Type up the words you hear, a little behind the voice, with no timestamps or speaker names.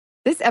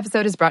This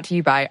episode is brought to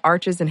you by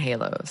Arches and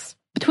Halos.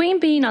 Between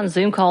being on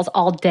Zoom calls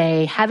all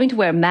day, having to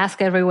wear a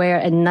mask everywhere,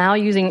 and now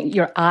using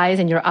your eyes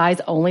and your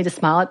eyes only to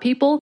smile at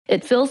people,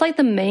 it feels like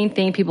the main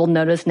thing people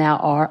notice now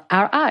are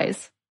our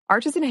eyes.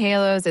 Arches and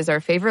Halos is our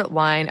favorite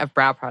line of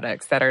brow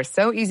products that are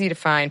so easy to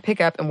find, pick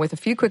up, and with a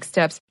few quick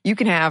steps, you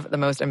can have the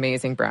most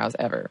amazing brows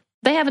ever.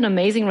 They have an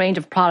amazing range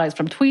of products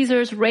from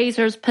tweezers,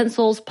 razors,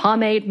 pencils,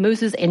 pomade,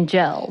 mousses, and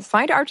gels.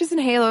 Find Arches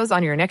and Halos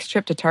on your next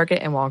trip to Target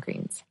and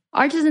Walgreens.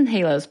 Arches and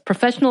Halos,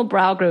 professional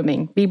brow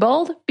grooming. Be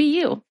bold, be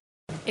you.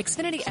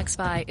 Xfinity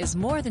XFi is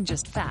more than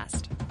just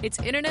fast. It's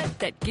internet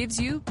that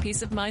gives you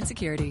peace of mind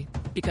security.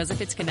 Because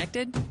if it's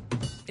connected,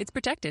 it's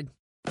protected.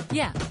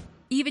 Yeah,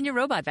 even your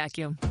robot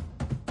vacuum.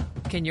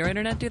 Can your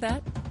internet do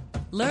that?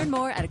 Learn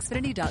more at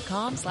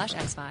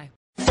xfinity.com/xfi.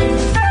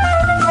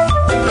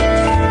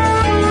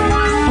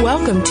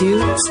 Welcome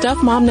to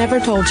Stuff Mom Never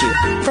Told You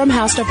from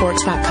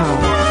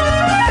HowStuffWorks.com.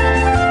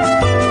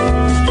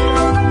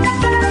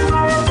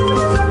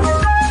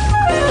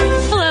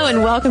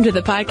 And welcome to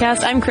the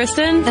podcast. I'm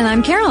Kristen. And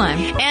I'm Caroline.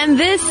 And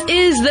this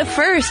is the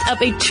first of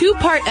a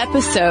two-part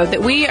episode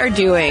that we are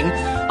doing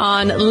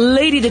on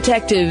lady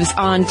detectives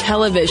on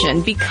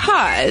television,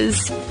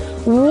 because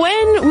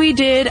when we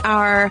did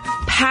our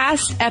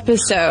past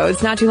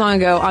episodes not too long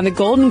ago on the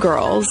Golden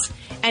Girls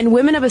and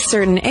women of a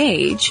certain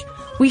age,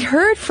 we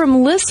heard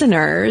from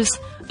listeners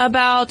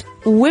about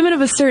women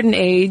of a certain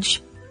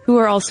age who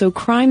are also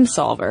crime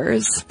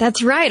solvers.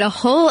 That's right. A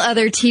whole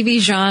other TV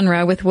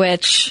genre with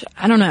which,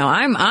 I don't know,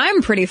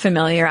 I'm pretty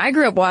familiar. I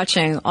grew up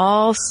watching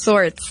all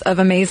sorts of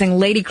amazing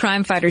lady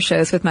crime fighter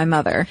shows with my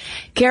mother.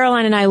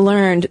 Caroline and I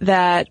learned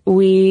that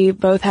we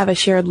both have a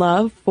shared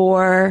love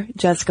for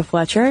Jessica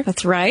Fletcher.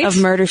 That's right. Of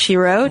Murder, She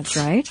Wrote. That's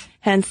right.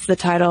 Hence the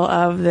title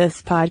of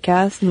this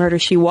podcast, Murder,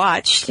 She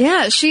Watched.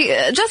 Yeah,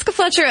 Jessica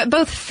Fletcher,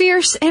 both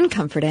fierce and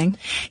comforting.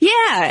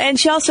 Yeah, and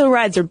she also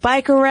rides her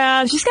bike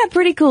around. She's got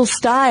pretty cool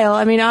style.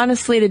 I mean,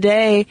 honestly,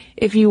 today,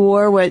 if you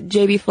wore what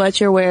J.B.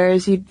 Fletcher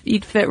wears,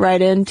 you'd fit right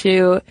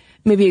into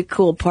maybe a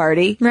cool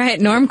party. Right,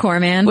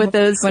 normcore, man. With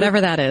those,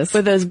 whatever that is.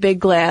 With those big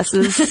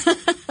glasses.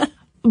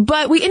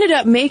 But we ended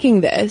up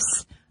making this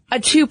a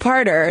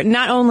two-parter,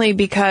 not only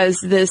because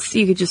this,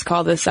 you could just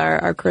call this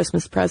our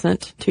Christmas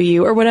present to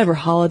you, or whatever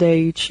holiday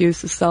you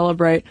choose to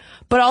celebrate,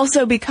 but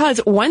also because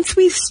once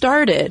we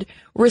started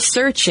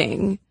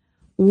researching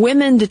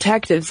women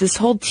detectives, this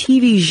whole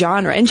TV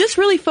genre, and just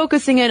really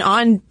focusing in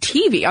on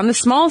TV, on the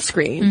small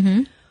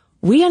screen,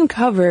 we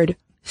uncovered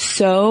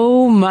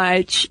so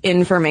much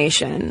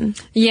information.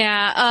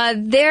 Yeah,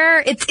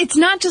 it's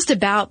not just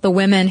about the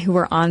women who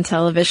were on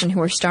television who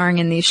were starring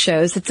in these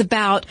shows. It's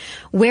about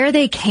where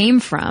they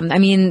came from. I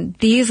mean,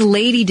 these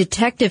lady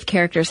detective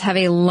characters have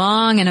a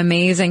long and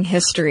amazing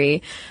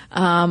history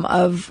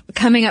of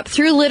coming up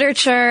through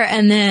literature,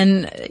 and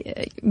then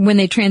when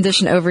they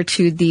transition over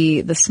to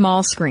the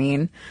small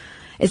screen,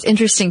 it's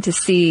interesting to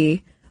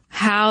see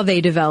how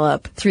they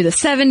develop through the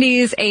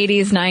 70s,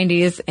 80s,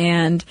 90s,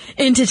 and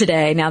into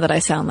today, now that I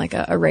sound like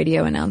a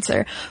radio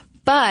announcer.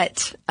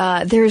 But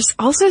there's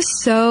also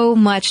so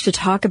much to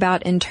talk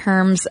about in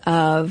terms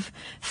of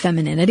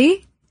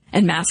femininity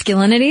and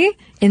masculinity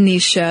in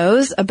these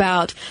shows,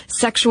 about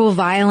sexual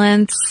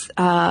violence,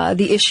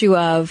 the issue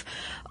of,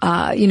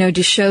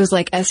 do shows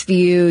like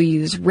SVU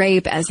use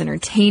rape as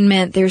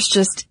entertainment? There's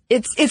just,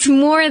 it's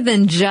more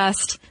than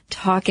just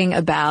talking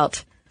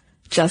about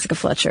Jessica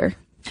Fletcher.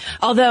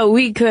 Although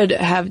we could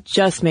have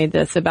just made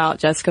this about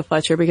Jessica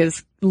Fletcher,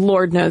 because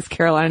Lord knows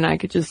Caroline and I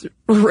could just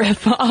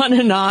riff on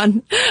and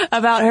on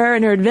about her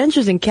and her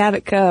adventures in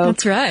Cabot Cove.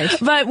 That's right.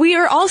 But we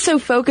are also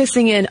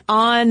focusing in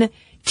on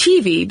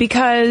TV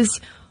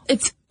because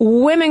it's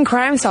women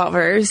crime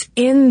solvers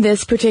in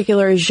this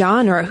particular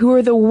genre who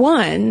are the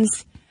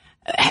ones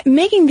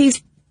making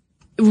these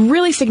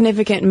really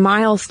significant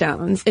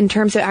milestones in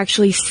terms of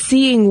actually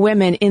seeing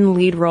women in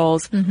lead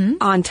roles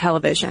on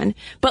television.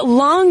 But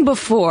long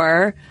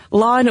before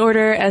Law and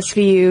Order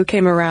SVU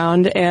came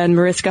around and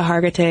Mariska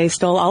Hargitay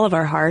stole all of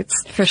our hearts,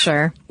 for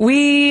sure,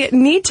 we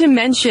need to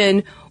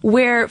mention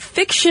where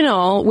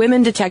fictional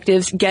women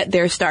detectives get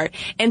their start.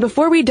 And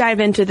before we dive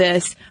into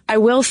this, I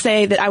will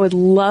say that I would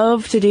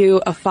love to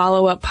do a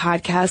follow-up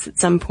podcast at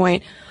some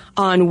point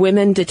on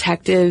women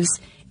detectives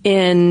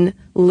in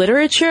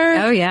literature.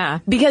 Oh,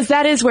 yeah. Because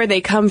that is where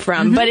they come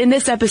from. But in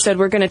this episode,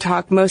 we're going to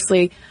talk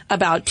mostly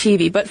about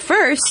TV. But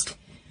first,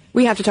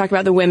 we have to talk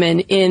about the women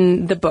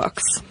in the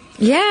books.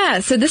 Yeah,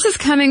 so this is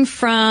coming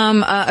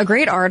from a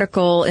great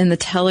article in The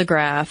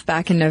Telegraph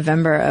back in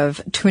November of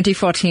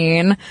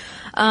 2014.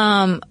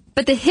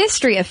 But the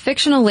history of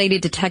fictional lady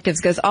detectives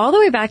goes all the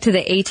way back to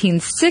the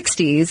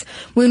 1860s,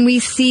 when we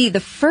see the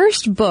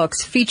first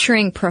books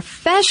featuring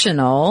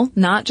professional,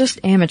 not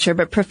just amateur,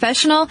 but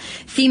professional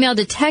female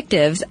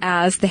detectives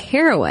as the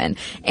heroine.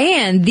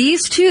 And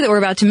these two that we're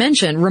about to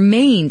mention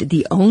remained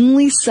the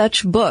only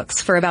such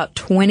books for about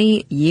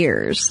 20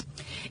 years.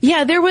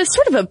 Yeah, there was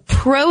sort of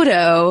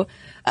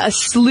a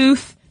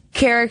sleuth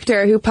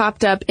character who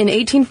popped up in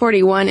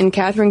 1841 in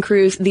Catherine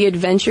Crewe's The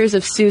Adventures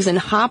of Susan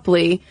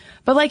Hopley.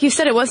 But like you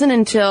said, it wasn't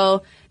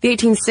until the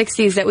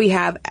 1860s that we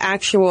have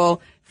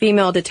actual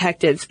female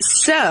detectives.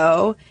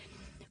 So,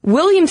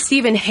 William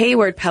Stephen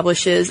Hayward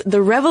publishes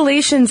The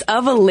Revelations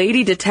of a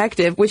Lady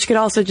Detective, which could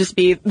also just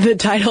be the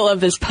title of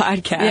this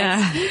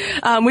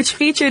podcast, which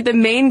featured the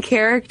main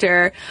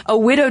character, a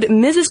widowed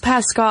Mrs.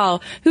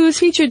 Pascal, who was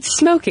featured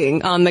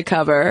smoking on the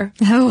cover.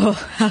 Oh,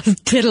 how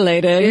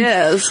titillated.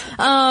 Yes.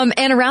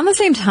 And around the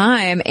same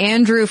time,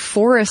 Andrew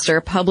Forrester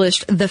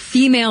published The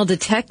Female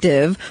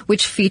Detective,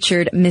 which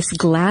featured Miss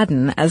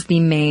Gladden as the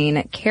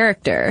main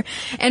character.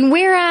 And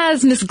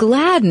whereas Miss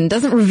Gladden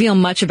doesn't reveal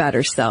much about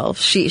herself,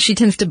 she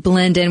tends to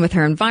blend in with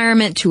her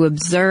environment, to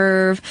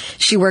observe.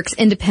 She works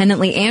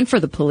independently and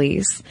for the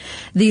police.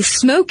 The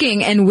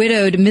smoking and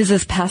widowed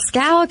Mrs.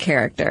 Pascal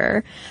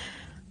character,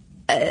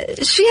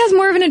 she has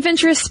more of an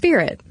adventurous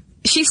spirit.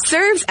 She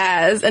serves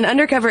as an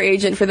undercover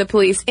agent for the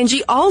police, and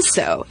she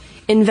also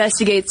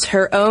investigates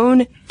her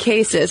own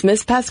cases.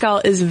 Miss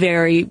Pascal is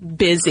very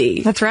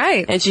busy. That's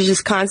right. And she's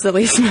just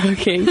constantly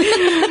smoking.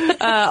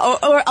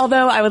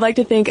 Although I would like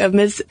to think of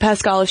Miss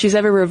Pascal, if she's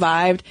ever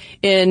revived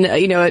in,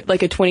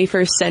 like a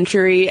 21st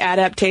century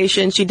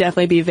adaptation, she'd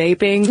definitely be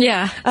vaping.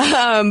 Yeah.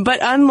 But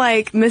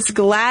unlike Miss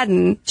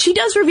Gladden, she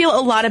does reveal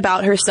a lot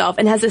about herself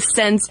and has a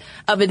sense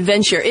of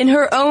adventure. In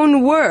her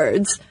own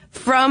words,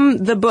 from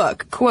the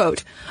book,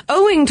 quote,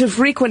 "Owing to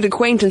frequent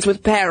acquaintance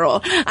with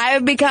peril, I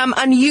have become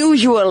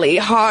unusually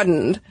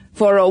hardened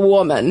for a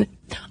woman."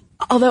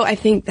 Although I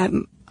think that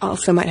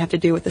also might have to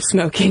do with the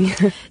smoking.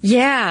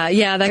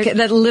 Yeah,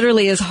 that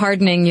literally is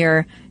hardening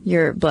your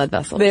blood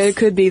vessels. There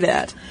could be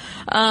that.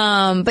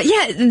 But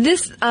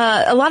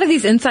yeah, a lot of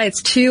these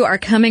insights too are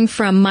coming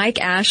from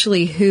Mike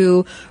Ashley,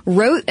 who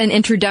wrote an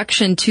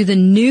introduction to the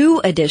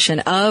new edition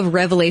of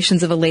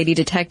Revelations of a Lady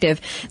Detective.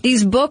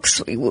 These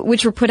books,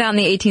 which were put out in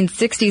the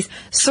 1860s,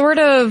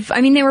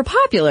 they were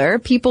popular.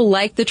 People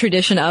liked the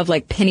tradition of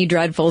like Penny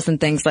Dreadfuls and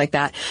things like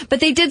that, but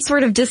they did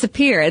sort of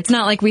disappear. It's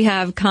not like we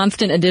have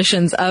constant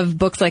editions of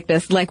books like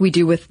this, like we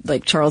do with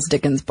like Charles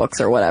Dickens books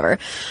or whatever.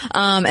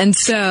 And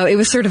so it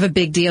was sort of a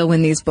big deal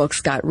when these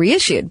books got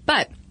reissued.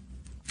 But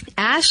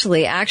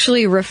Ashley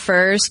actually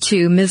refers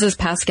to Mrs.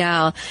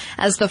 Pascal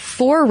as the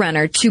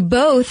forerunner to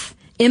both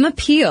Emma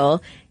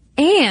Peel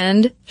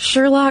and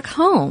Sherlock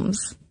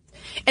Holmes.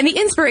 And the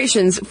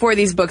inspirations for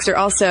these books are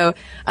also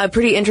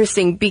pretty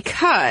interesting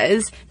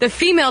because the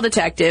female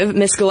detective,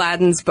 Miss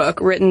Gladden's book,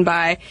 written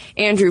by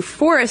Andrew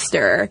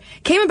Forrester,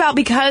 came about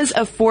because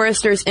of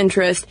Forrester's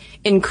interest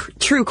in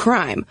true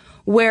crime.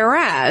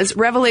 Whereas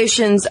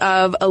Revelations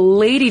of a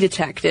Lady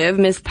Detective,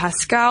 Miss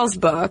Pascal's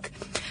book,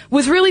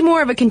 was really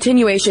more of a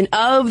continuation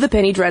of the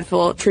Penny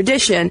Dreadful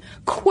tradition,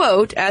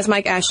 quote, as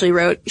Mike Ashley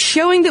wrote,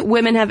 showing that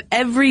women have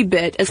every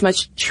bit as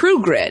much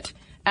true grit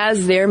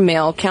as their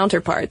male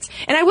counterparts.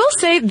 And I will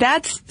say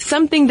that's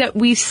something that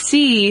we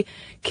see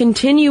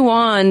continue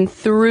on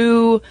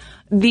through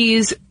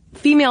these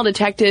female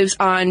detectives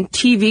on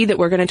TV that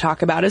we're going to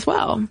talk about as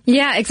well.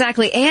 Yeah,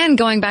 exactly. And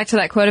going back to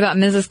that quote about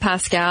Mrs.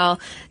 Pascal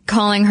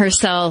calling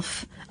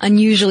herself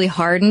unusually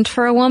hardened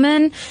for a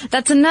woman,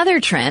 that's another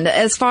trend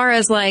as far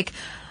as like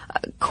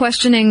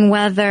questioning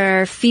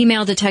whether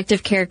female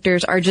detective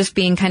characters are just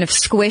being kind of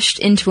squished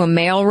into a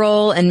male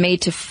role and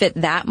made to fit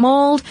that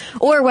mold,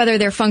 or whether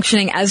they're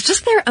functioning as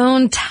just their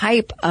own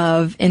type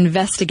of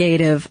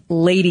investigative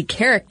lady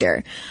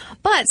character.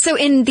 But so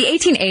in the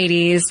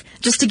 1880s,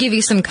 just to give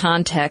you some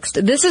context,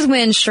 this is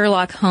when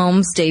Sherlock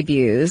Holmes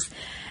debuts.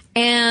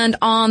 And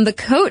on the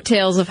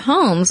coattails of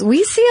Holmes,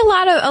 we see a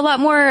lot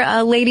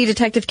more lady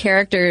detective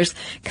characters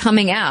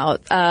coming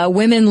out.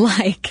 Women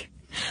like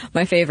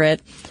my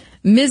favorite,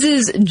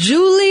 Mrs.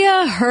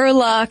 Julia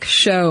Sherlock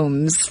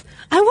Sholmes.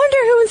 I wonder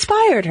who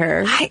inspired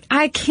her.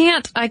 I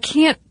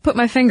can't put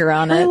my finger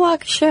on it.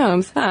 Sherlock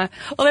Sholmes, huh?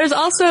 Well, there's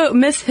also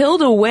Miss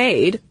Hilda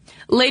Wade,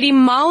 Lady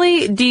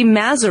Molly de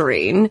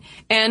Mazarine,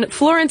 and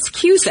Florence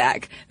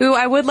Cusack, who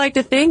I would like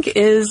to think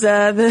is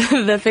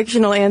the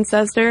fictional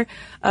ancestor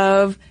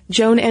of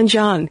Joan and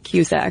John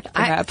Cusack,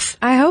 perhaps.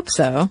 I hope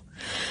so.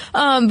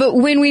 But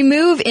when we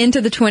move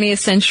into the 20th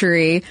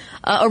century,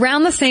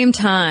 around the same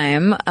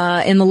time,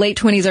 in the late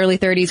 20s, early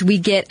 30s, we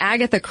get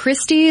Agatha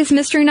Christie's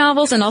mystery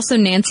novels and also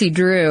Nancy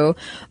Drew.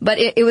 But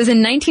it was in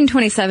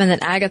 1927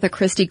 that Agatha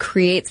Christie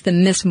creates the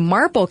Miss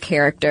Marple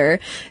character,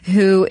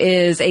 who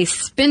is a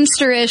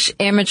spinsterish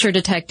amateur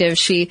detective.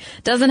 She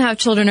doesn't have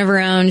children of her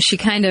own. She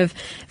kind of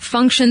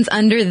functions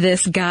under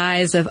this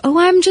guise of, oh,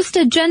 I'm just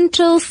a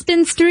gentle,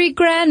 spinstery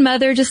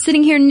grandmother just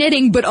sitting here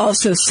knitting, but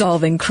also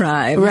solving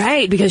crime.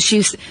 Right, because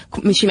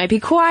she might be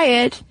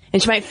quiet,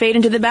 and she might fade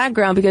into the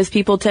background because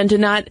people tend to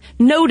not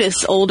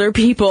notice older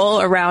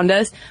people around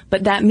us,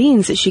 but that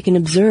means that she can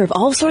observe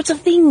all sorts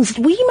of things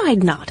we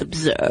might not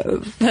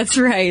observe. That's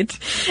right.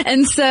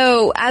 And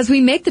so, as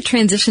we make the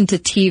transition to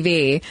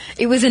TV,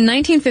 it was in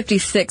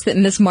 1956 that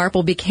Miss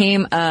Marple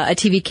became a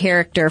TV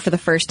character for the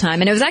first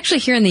time, and it was actually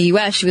here in the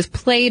U.S. She was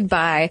played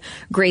by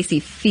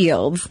Gracie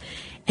Fields.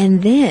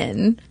 And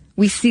then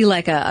we see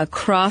like a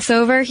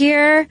crossover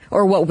here,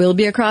 or what will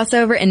be a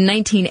crossover. In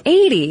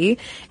 1980,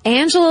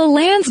 Angela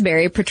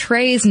Lansbury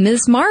portrays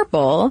Miss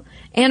Marple,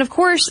 And of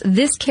course,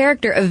 this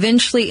character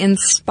eventually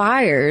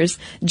inspires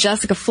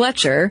Jessica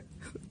Fletcher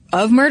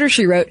of Murder,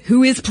 She Wrote,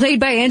 who is played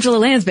by Angela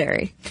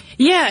Lansbury.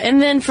 Yeah,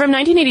 and then from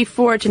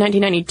 1984 to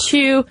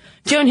 1992,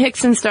 Joan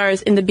Hickson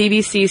stars in the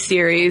BBC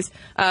series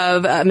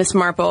of Miss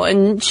Marple,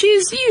 and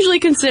she's usually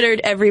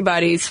considered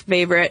everybody's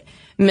favorite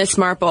Miss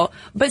Marple.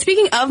 But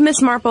speaking of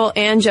Miss Marple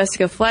and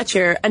Jessica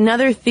Fletcher,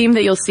 another theme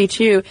that you'll see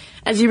too,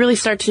 as you really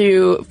start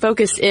to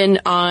focus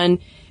in on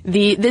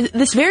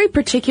this very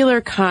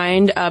particular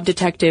kind of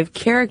detective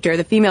character,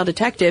 the female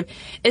detective,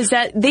 is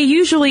that they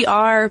usually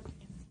are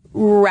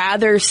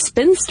rather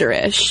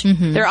spinsterish.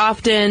 Mm-hmm. They're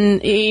often,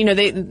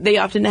 they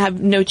often have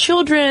no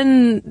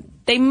children.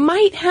 They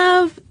might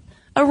have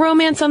a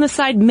romance on the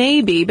side,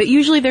 maybe, but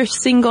usually they're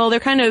single. They're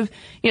kind of,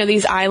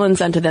 these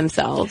islands unto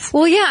themselves.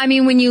 Well, yeah, I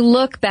mean, when you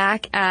look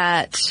back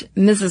at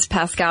Mrs.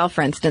 Pascal,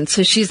 for instance,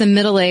 so she's a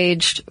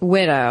middle-aged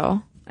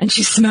widow and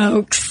she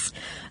smokes.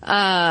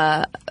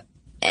 And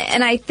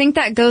I think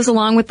that goes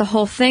along with the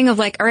whole thing of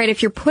like, all right,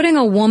 if you're putting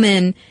a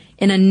woman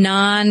in a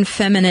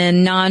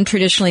non-feminine,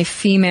 non-traditionally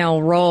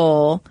female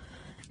role,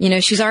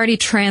 she's already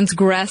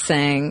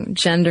transgressing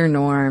gender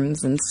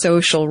norms and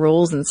social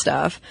rules and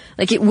stuff.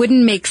 Like, it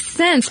wouldn't make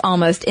sense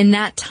almost in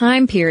that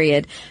time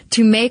period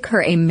to make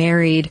her a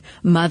married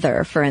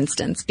mother, for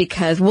instance,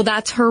 because, well,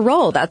 that's her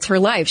role. That's her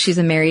life. She's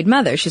a married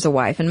mother. She's a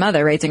wife and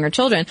mother raising her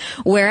children.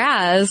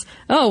 Whereas,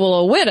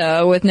 a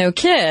widow with no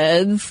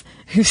kids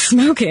who's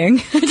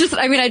smoking.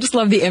 I just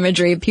love the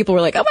imagery. People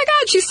were like, oh my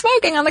God, she's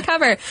smoking on the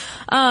cover.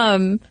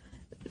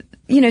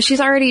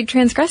 She's already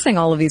transgressing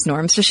all of these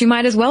norms, so she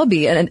might as well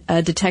be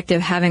a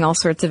detective having all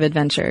sorts of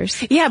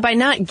adventures. Yeah, by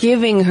not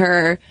giving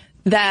her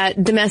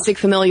that domestic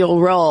familial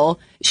role,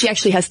 she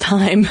actually has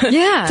time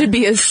to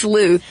be a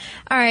sleuth.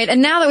 All right,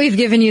 and now that we've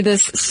given you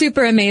this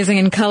super amazing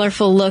and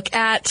colorful look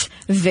at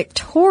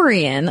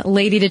Victorian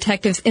lady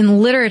detectives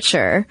in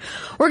literature,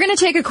 we're going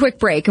to take a quick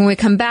break, and when we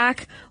come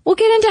back, we'll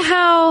get into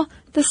how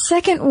the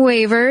second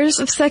wavers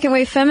of second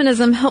wave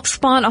feminism helped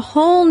spawn a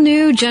whole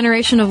new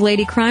generation of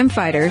lady crime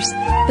fighters,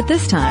 but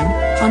this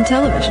time on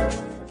television.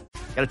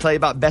 Gotta tell you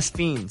about Best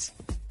Fiends.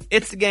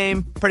 It's the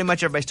game pretty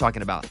much everybody's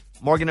talking about.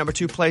 Morgan number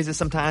 2 plays this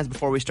sometimes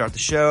before we start the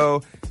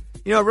show.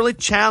 It really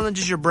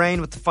challenges your brain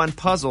with the fun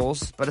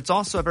puzzles, but it's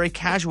also a very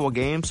casual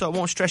game, so it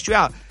won't stress you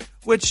out,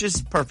 which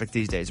is perfect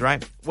these days,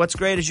 right? What's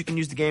great is you can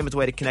use the game as a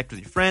way to connect with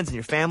your friends and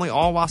your family,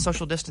 all while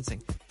social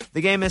distancing. The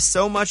game is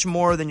so much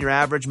more than your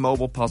average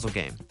mobile puzzle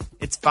game.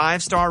 It's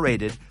 5-star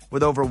rated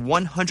with over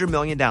 100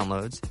 million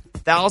downloads,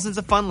 thousands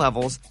of fun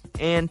levels,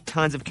 and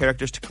tons of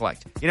characters to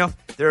collect.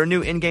 There are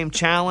new in-game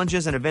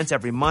challenges and events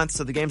every month,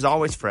 so the game's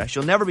always fresh.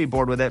 You'll never be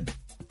bored with it.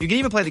 You can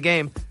even play the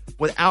game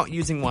without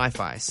using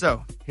Wi-Fi.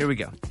 So, here we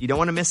go. You don't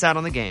want to miss out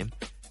on the game.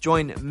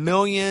 Join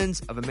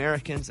millions of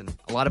Americans and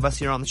a lot of us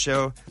here on the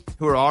show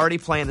who are already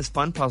playing this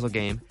fun puzzle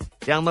game.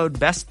 Download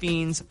Best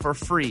Fiends for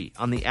free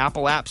on the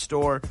Apple App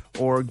Store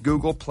or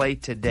Google Play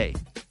today.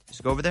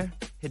 Just go over there,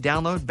 hit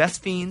download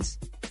Best Fiends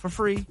for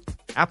free,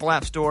 Apple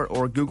App Store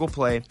or Google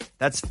Play.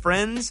 That's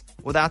Friends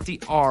without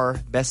the R,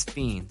 Best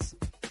Fiends.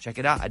 Check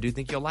it out. I do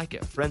think you'll like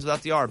it. Friends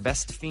without the R,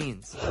 Best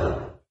Fiends.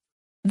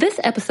 This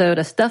episode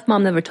of Stuff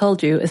Mom Never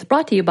Told You is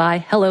brought to you by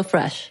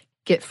HelloFresh.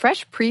 Get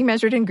fresh,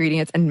 pre-measured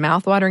ingredients and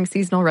mouth-watering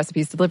seasonal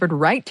recipes delivered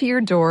right to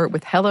your door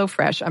with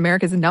HelloFresh,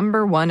 America's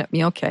 #1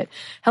 meal kit.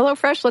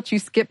 HelloFresh lets you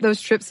skip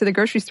those trips to the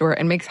grocery store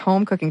and makes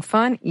home cooking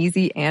fun,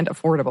 easy, and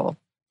affordable.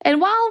 And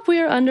while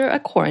we're under a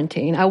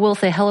quarantine, I will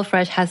say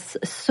HelloFresh has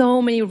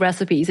so many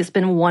recipes. It's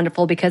been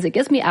wonderful because it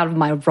gets me out of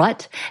my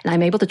rut and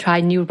I'm able to try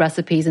new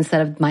recipes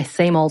instead of my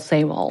same old,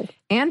 same old.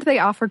 And they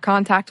offer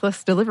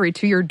contactless delivery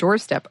to your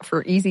doorstep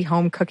for easy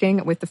home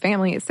cooking with the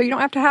family, so you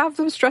don't have to have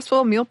those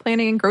stressful meal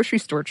planning and grocery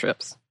store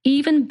trips.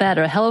 Even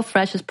better,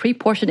 HelloFresh's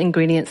pre-portioned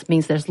ingredients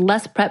means there's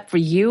less prep for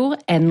you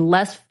and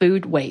less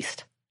food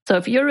waste. So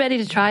if you're ready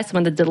to try some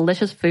of the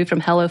delicious food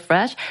from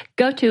HelloFresh,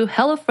 go to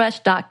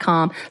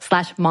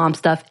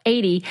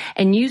HelloFresh.com/momstuff80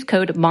 and use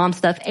code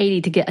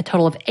MOMSTUFF80 to get a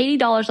total of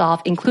 $80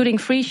 off, including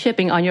free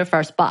shipping on your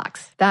first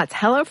box. That's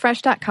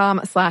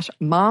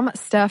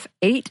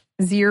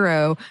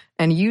HelloFresh.com/momstuff80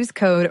 and use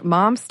code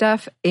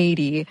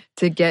MOMSTUFF80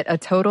 to get a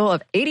total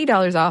of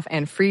 $80 off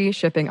and free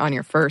shipping on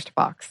your first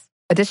box.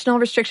 Additional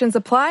restrictions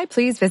apply.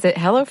 Please visit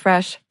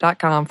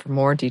HelloFresh.com for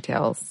more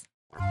details.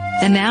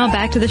 And now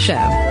back to the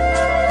show.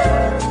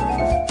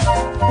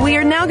 We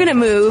are now going to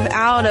move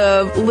out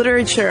of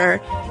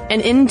literature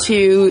and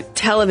into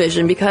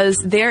television because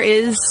there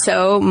is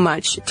so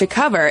much to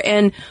cover.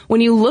 And when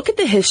you look at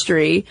the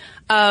history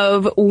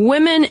of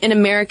women in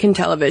American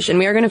television,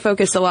 we are going to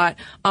focus a lot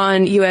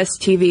on U.S.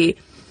 TV.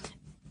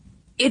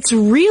 It's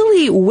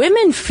really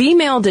women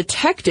female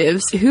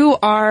detectives who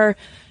are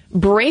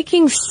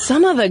breaking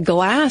some of the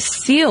glass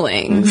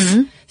ceilings.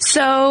 Mm-hmm.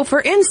 So, for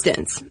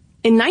instance,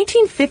 in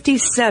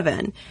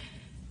 1957,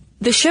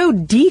 the show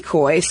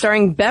Decoy,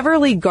 starring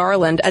Beverly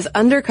Garland as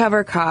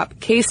undercover cop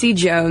Casey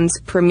Jones,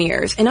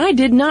 premieres. And I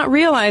did not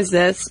realize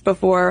this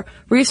before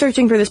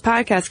researching for this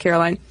podcast,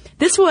 Caroline.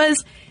 This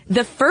was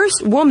the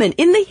first woman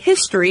in the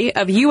history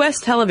of U.S.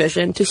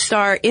 television to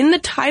star in the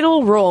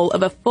title role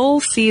of a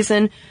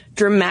full-season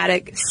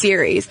dramatic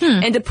series.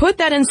 And to put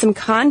that in some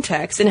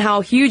context and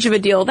how huge of a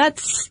deal that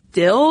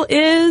still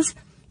is,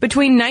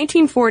 between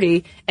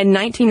 1940 and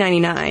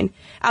 1999,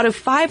 out of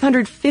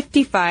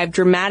 555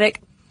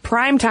 dramatic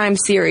primetime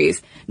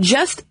series,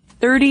 just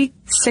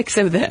 36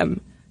 of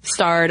them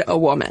starred a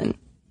woman.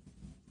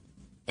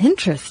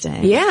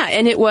 Interesting. Yeah,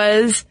 and it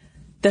was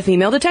the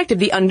female detective,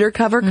 the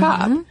undercover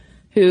cop,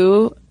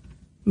 who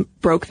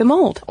broke the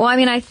mold. Well, I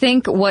mean, I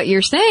think what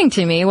you're saying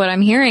to me, what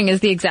I'm hearing is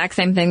the exact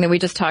same thing that we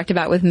just talked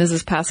about with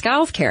Mrs.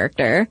 Pascal's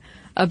character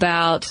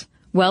about,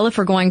 well, if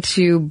we're going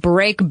to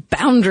break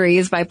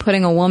boundaries by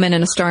putting a woman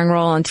in a starring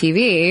role on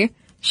TV,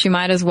 she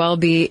might as well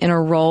be in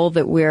a role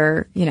that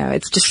we're,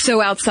 it's just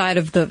so outside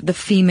of the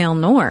female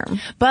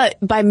norm. But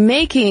by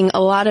making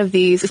a lot of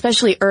these,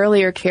 especially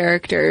earlier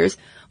characters,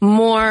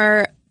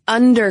 more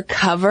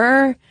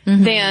undercover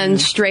than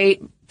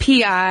straight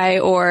PI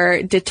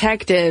or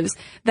detectives,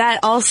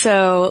 that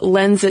also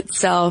lends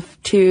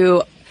itself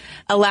to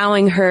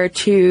allowing her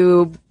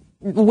to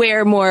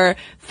wear more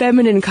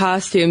feminine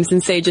costumes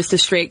than, say, just a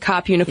straight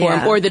cop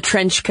uniform or the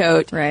trench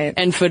coat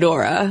and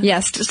fedora.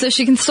 Yes, so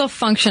she can still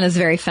function as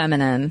very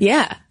feminine.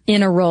 Yeah.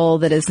 In a role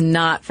that is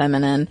not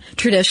feminine,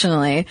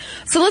 traditionally.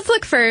 So let's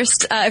look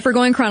first, if we're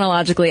going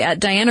chronologically, at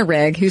Diana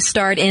Rigg, who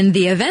starred in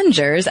The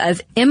Avengers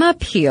as Emma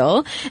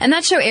Peel. And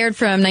that show aired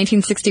from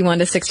 1961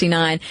 to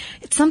 69.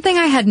 It's something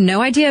I had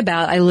no idea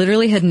about. I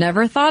literally had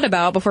never thought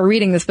about before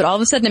reading this, but all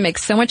of a sudden it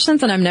makes so much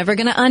sense and I'm never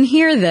going to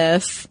unhear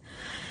this.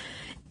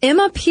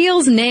 Emma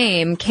Peel's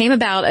name came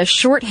about as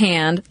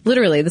shorthand,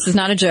 literally, this is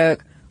not a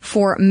joke,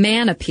 for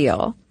man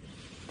appeal.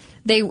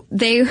 They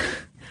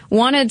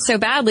wanted so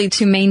badly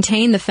to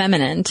maintain the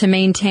feminine,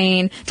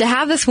 to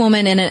have this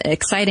woman in an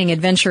exciting,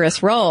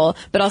 adventurous role,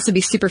 but also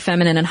be super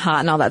feminine and hot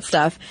and all that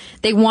stuff.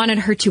 They wanted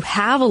her to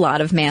have a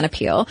lot of man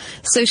appeal.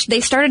 So they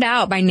started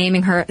out by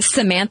naming her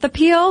Samantha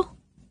Peel.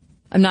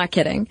 I'm not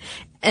kidding.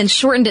 And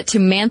shortened it to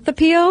Mantha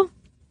Peel.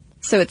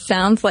 So it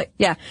sounds like,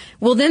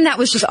 Well, then that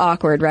was just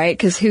awkward, right?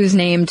 Because who's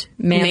named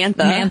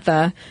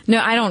Mantha?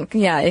 No, I don't,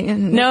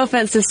 No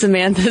offense to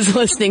Samanthas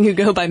listening who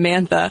go by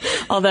Mantha,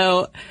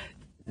 although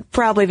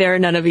probably there are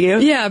none of you.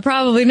 Yeah,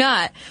 probably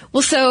not.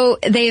 Well, so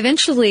they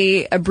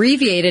eventually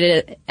abbreviated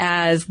it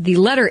as the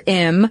letter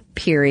M,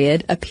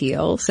 period,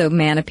 appeal. So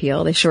man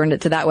appeal. They shortened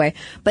it to that way.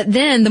 But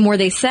then the more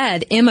they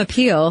said, Emma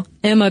Peel,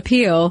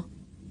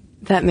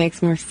 that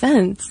makes more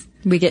sense.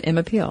 We get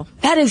Emma Peel.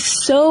 That is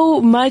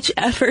so much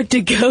effort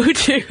to go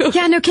to.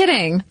 Yeah, no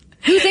kidding.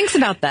 Who thinks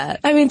about that?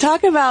 I mean,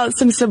 talk about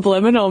some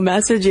subliminal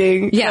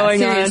messaging going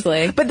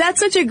seriously. on. But that's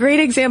such a great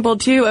example,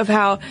 too, of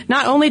how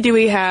not only do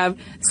we have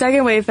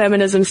second wave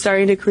feminism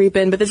starting to creep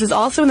in, but this is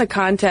also in the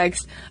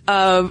context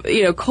of,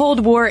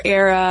 Cold War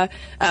era.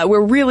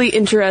 We're really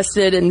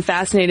interested and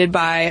fascinated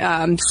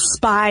by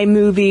spy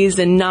movies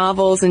and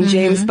novels and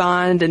James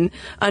Bond and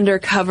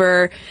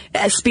undercover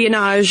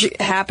espionage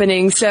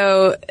happening.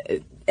 So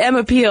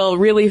Emma Peel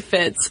really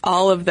fits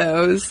all of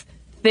those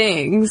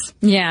things.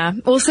 Yeah.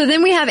 Well, so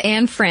then we have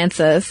Anne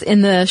Francis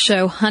in the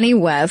show Honey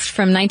West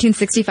from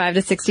 1965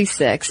 to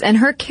 66, and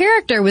her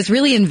character was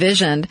really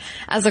envisioned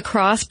as a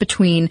cross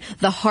between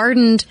the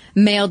hardened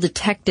male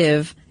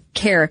detective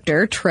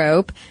character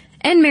trope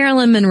and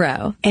Marilyn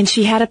Monroe. And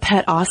she had a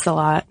pet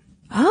ocelot.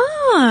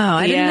 Oh,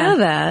 I didn't know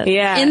that.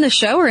 Yeah. In the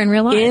show or in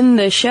real life? In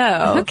the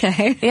show.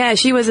 Okay. Yeah,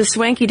 she was a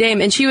swanky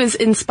dame, and she was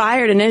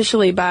inspired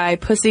initially by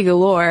Pussy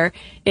Galore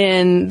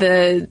in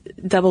the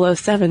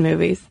 007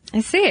 movies.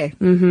 I see.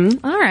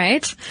 All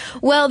right.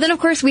 Well, then, of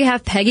course, we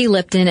have Peggy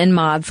Lipton in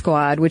Mod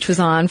Squad, which was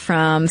on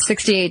from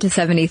 68 to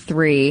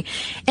 73.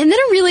 And then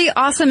a really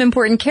awesome,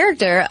 important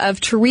character of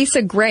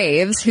Teresa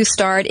Graves, who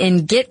starred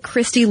in Get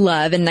Christy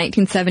Love in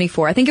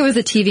 1974. I think it was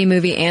a TV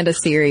movie and a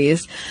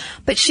series.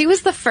 But she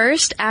was the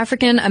first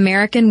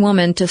African-American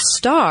woman to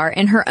star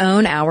in her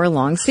own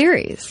hour-long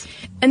series.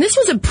 And this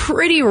was a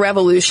pretty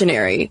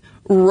revolutionary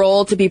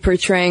role to be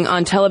portraying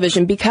on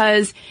television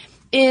because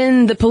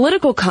in the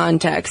political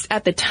context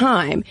at the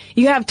time,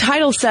 you have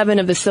Title VII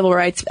of the Civil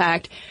Rights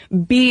Act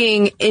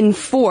being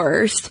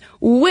enforced,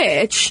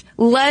 which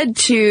led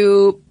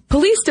to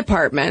police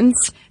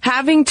departments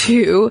having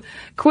to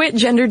quit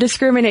gender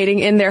discriminating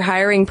in their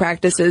hiring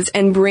practices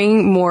and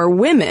bring more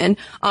women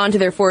onto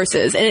their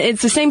forces. And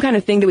it's the same kind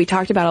of thing that we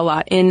talked about a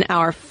lot in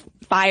our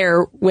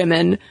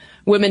women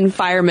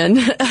firemen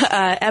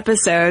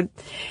episode.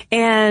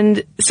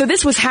 And so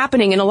this was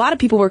happening, and a lot of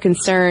people were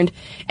concerned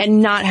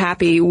and not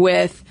happy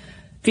with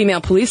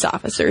female police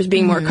officers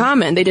being more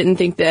common. They didn't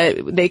think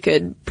that they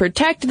could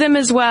protect them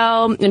as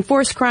well,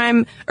 enforce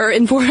crime, or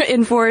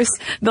enforce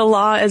the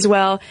law as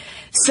well.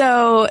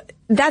 So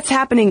that's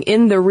happening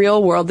in the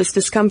real world, this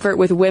discomfort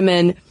with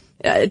women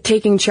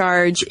taking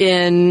charge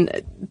in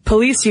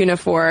police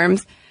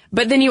uniforms.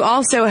 But then you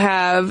also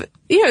have,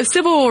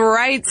 civil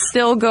rights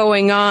still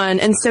going on.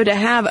 And so to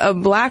have a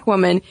black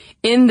woman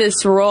in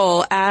this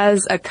role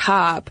as a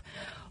cop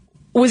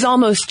was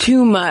almost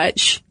too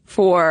much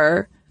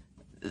for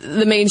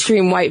the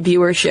mainstream white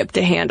viewership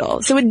to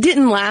handle. So it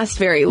didn't last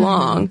very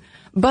long.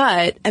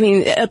 But, I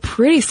mean, a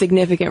pretty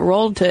significant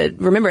role to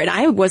remember. And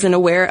I wasn't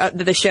aware that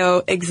the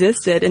show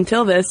existed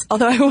until this.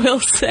 Although I will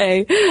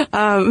say,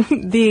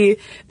 the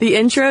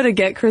intro to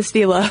Get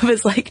Christy Love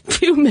is like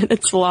 2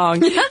 minutes long.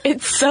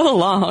 It's so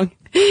long.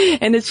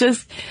 And it's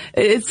just,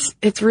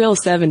 it's real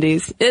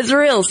 70s. It's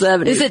real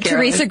 70s. Is it Karen.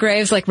 Teresa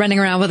Graves, like, running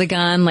around with a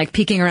gun, like,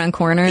 peeking around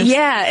corners?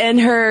 Yeah,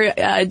 and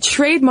her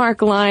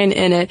trademark line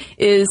in it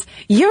is,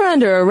 "You're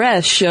under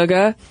arrest,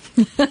 sugar."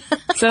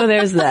 So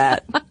there's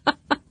that.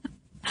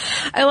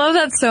 I love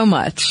that so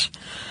much.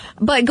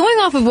 But going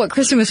off of what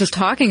Kristen was just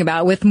talking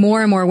about, with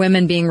more and more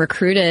women being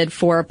recruited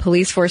for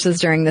police forces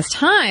during this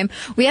time,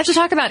 we have to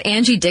talk about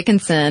Angie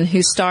Dickinson,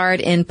 who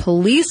starred in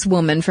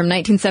Policewoman from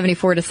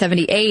 1974 to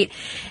 78.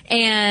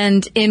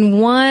 And in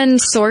one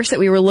source that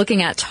we were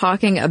looking at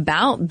talking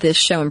about this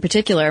show in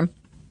particular,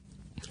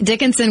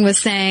 Dickinson was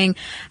saying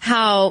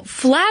how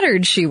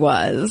flattered she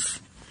was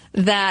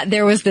that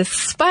there was this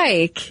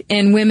spike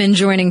in women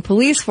joining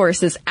police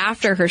forces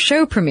after her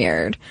show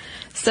premiered.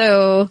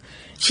 So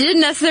she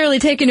didn't necessarily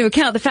take into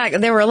account the fact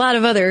that there were a lot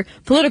of other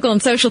political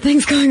and social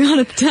things going on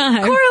at the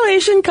time.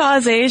 Correlation,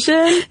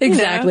 causation.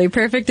 Exactly.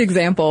 Perfect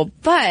example.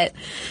 But,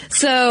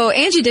 so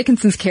Angie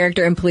Dickinson's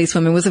character in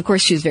Policewoman was, of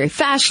course, she's very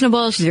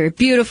fashionable, she's very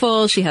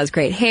beautiful, she has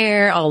great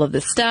hair, all of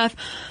this stuff.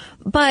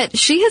 But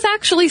she has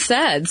actually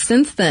said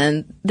since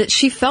then that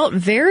she felt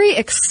very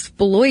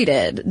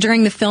exploited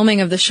during the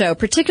filming of the show,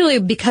 particularly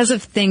because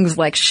of things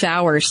like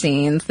shower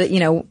scenes that, you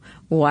know,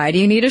 why do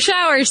you need a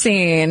shower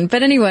scene?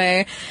 But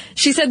anyway,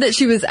 she said that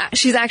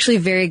she's actually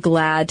very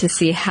glad to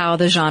see how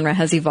the genre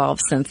has evolved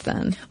since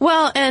then.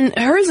 Well, and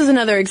hers is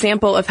another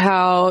example of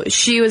how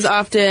she was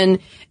often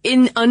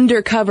in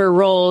undercover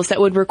roles that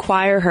would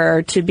require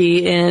her to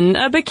be in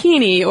a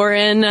bikini or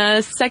in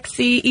a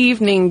sexy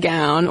evening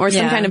gown or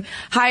some kind of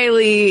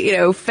highly, you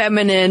know,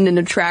 feminine and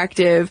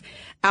attractive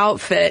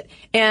outfit.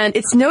 And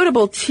it's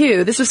notable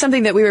too, this was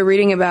something that we were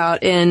reading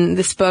about in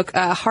this book,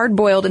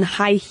 Hard-Boiled and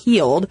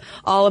High-Heeled,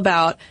 all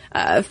about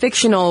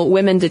fictional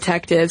women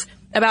detectives,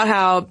 about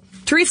how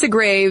Teresa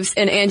Graves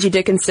and Angie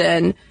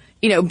Dickinson,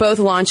 you know, both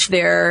launched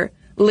their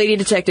Lady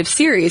Detective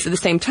series at the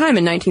same time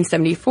in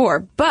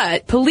 1974.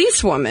 But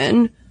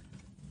Policewoman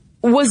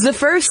was the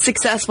first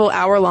successful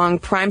hour-long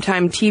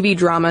primetime TV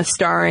drama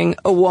starring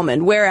a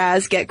woman,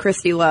 whereas Get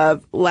Christy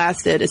Love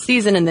lasted a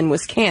season and then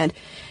was canned.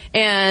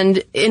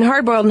 And in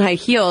Hard-Boiled and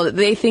High-Heeled,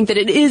 they think that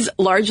it is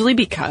largely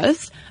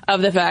because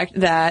of the fact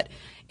that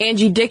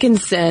Angie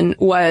Dickinson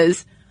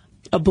was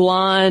a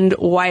blonde,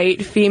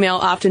 white female,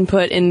 often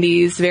put in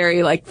these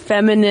very, like,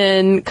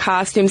 feminine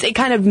costumes. It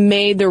kind of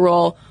made the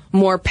role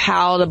more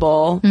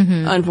palatable,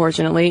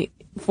 unfortunately,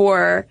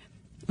 for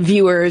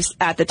viewers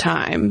at the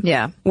time.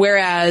 Yeah.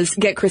 Whereas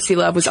Get Christy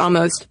Love was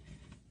almost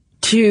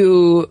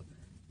too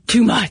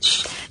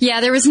much.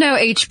 Yeah, there was no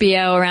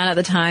HBO around at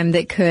the time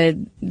that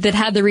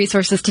had the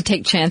resources to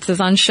take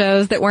chances on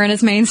shows that weren't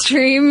as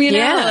mainstream, you know?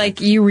 Yeah. Like,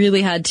 you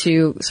really had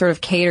to sort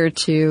of cater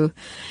to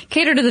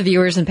the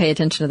viewers and pay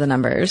attention to the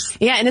numbers.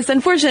 Yeah, and it's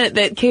unfortunate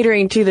that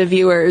catering to the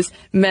viewers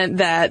meant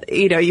that,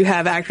 you know, you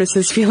have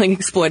actresses feeling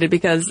exploited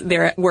because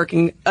they're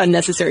working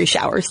unnecessary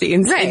shower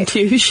scenes in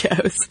two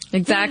shows.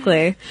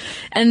 Exactly.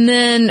 And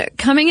then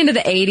coming into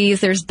the 80s,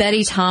 there's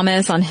Betty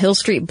Thomas on Hill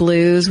Street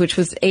Blues, which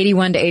was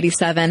 81 to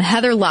 87.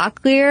 Heather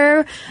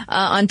Locklear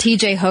on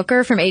TJ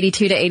Hooker from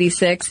 82 to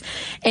 86.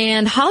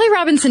 And Holly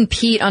Robinson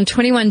Peete on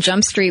 21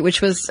 Jump Street, which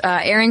was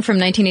airing from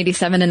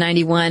 1987 to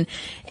 91.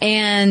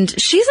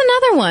 And she's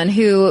another one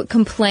who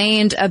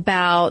complained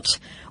about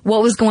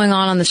what was going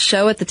on the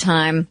show at the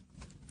time.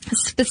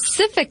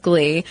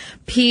 Specifically,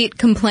 Pete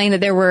complained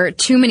that there were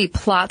too many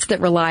plots that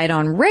relied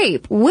on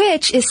rape,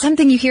 which is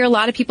something you hear a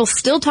lot of people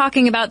still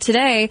talking about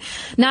today,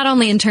 not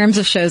only in terms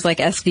of shows like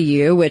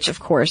SVU, which of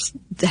course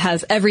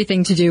has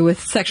everything to do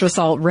with sexual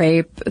assault,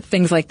 rape,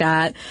 things like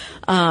that,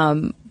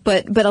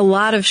 but a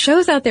lot of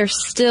shows out there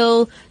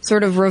still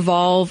sort of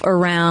revolve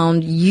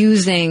around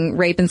using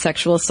rape and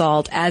sexual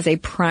assault as a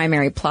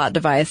primary plot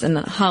device, and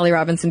Holly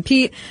Robinson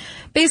Peete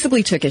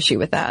basically took issue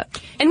with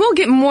that. And we'll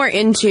get more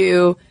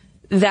into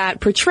that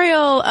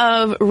portrayal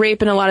of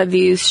rape in a lot of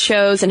these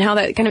shows and how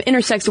that kind of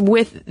intersects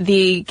with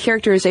the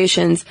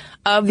characterizations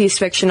of these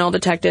fictional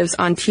detectives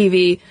on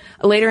TV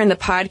later in the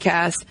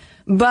podcast.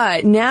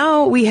 But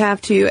now we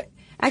have to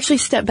actually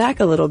step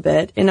back a little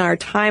bit in our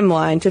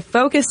timeline to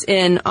focus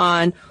in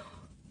on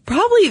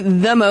probably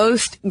the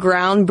most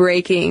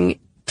groundbreaking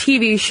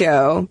TV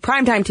show,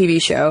 primetime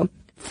TV show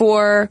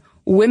for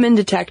women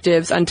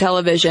detectives on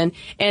television,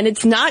 and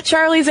it's not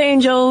Charlie's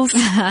Angels.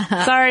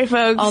 Sorry,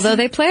 folks. Although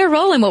they play a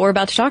role in what we're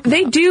about to talk about.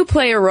 They do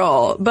play a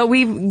role, but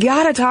we've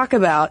got to talk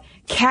about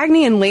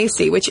Cagney and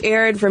Lacey, which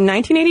aired from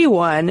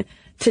 1981 to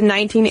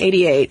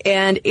 1988,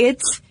 and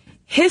its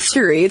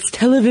history, its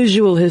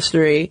televisual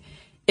history,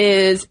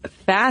 is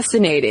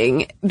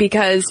fascinating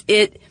because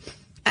it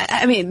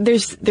I mean,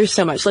 there's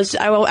so much.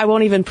 I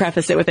won't even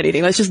preface it with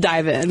anything. Let's just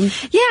dive in.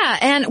 Yeah,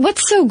 and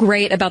what's so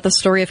great about the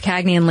story of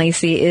Cagney and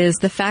Lacey is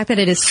the fact that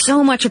it is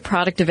so much a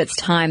product of its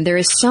time. There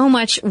is so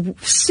much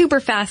super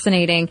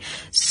fascinating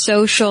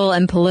social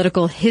and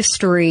political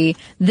history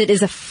that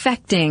is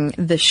affecting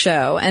the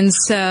show. And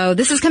so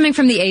this is coming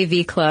from the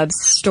AV Club's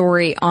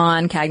story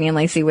on Cagney and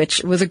Lacey,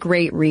 which was a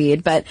great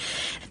read. But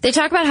they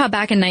talk about how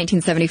back in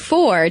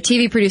 1974,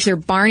 TV producer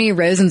Barney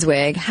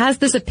Rosenzweig has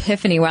this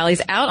epiphany while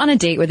he's out on a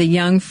date with a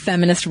young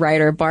feminist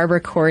writer, Barbara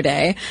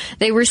Corday.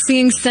 They were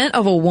seeing Scent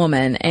of a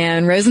Woman,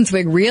 and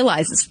Rosenzweig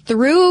realizes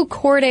through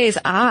Corday's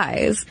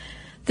eyes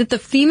that the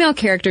female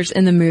characters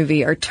in the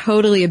movie are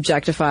totally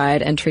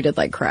objectified and treated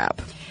like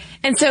crap.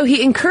 And so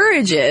he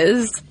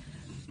encourages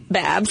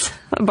Babs,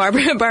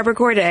 Barbara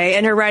Corday,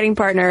 and her writing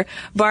partner,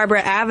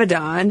 Barbara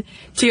Avedon,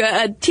 to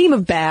a team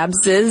of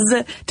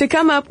Babses to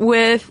come up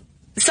with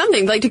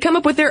something, like to come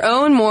up with their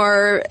own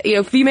more,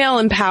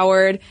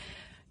 female-empowered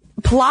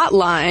plot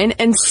line.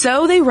 And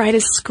so they write a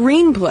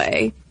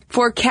screenplay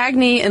for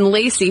Cagney and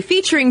Lacey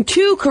featuring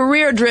two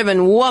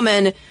career-driven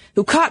women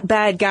who caught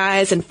bad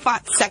guys and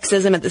fought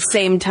sexism at the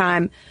same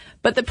time.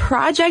 But the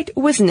project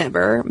was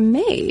never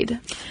made.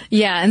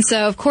 Yeah, and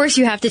so of course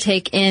you have to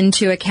take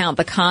into account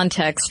the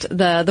context,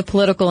 the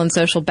political and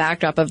social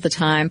backdrop of the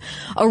time.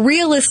 A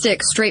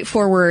realistic,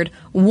 straightforward,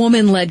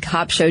 woman-led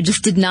cop show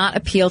just did not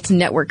appeal to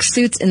network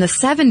suits in the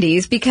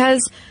 70s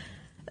because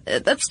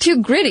that's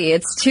too gritty.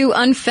 It's too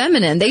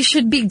unfeminine. They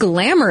should be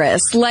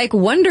glamorous, like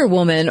Wonder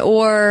Woman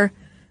or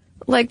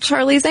like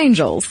Charlie's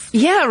Angels.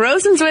 Yeah,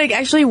 Rosenzweig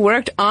actually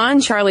worked on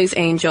Charlie's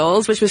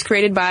Angels, which was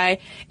created by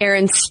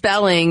Aaron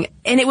Spelling,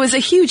 and it was a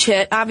huge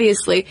hit,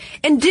 obviously,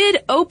 and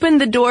did open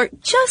the door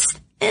just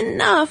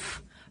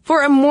enough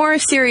for a more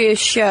serious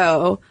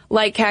show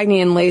like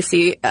Cagney and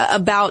Lacey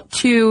about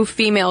two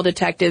female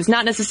detectives,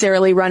 not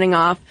necessarily running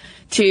off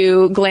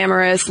to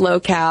glamorous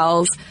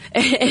locales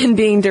and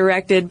being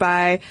directed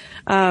by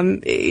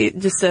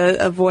just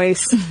a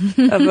voice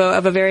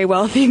of a very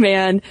wealthy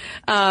man.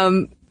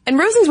 And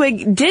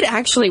Rosenzweig did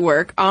actually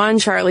work on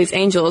Charlie's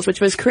Angels,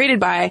 which was created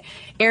by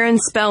Aaron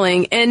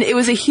Spelling, and it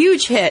was a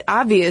huge hit,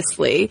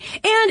 obviously.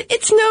 And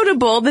it's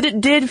notable that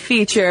it did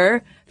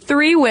feature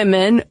three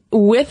women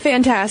with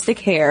fantastic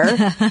hair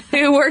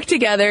who worked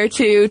together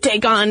to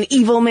take on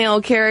evil male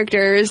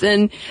characters.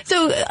 And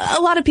so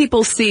a lot of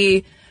people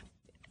see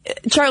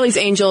Charlie's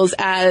Angels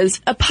as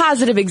a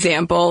positive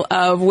example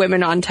of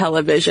women on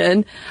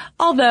television,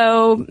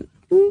 although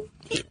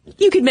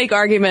you could make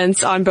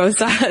arguments on both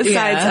sides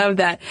of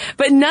that.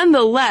 But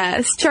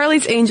nonetheless,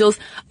 Charlie's Angels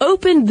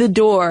opened the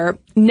door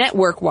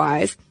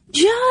network-wise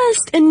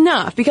just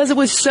enough because it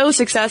was so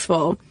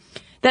successful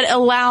that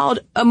allowed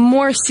a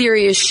more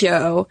serious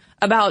show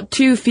about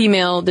two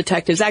female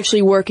detectives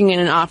actually working in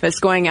an office,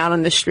 going out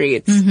on the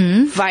streets,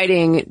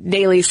 fighting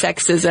daily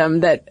sexism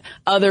that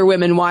other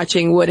women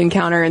watching would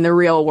encounter in the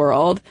real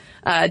world,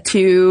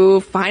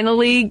 to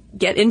finally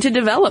get into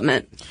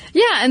development.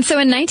 Yeah, and so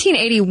in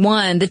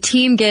 1981, the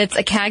team gets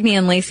a Cagney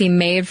and Lacey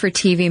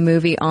made-for-TV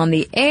movie on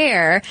the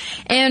air,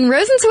 and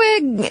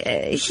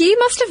Rosenzweig, he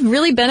must have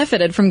really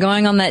benefited from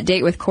going on that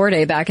date with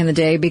Corday back in the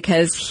day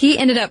because he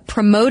ended up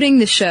promoting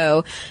the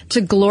show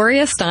to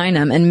Gloria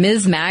Steinem and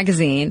Ms.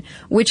 Magazine,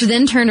 which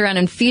then turned around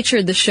and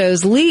featured the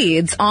show's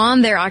leads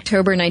on their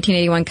October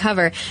 1981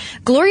 cover.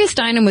 Gloria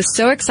Steinem was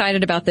so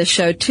excited about this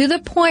show to the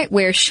point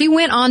where she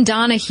went on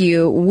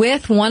Donahue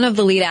with one of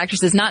the lead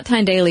actresses, not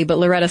Tyne Daly, but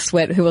Loretta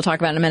Swit, who we'll talk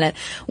about in a minute,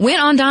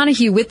 went on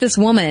Donahue with this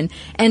woman,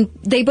 and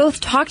they both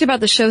talked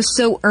about the show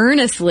so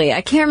earnestly.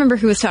 I can't remember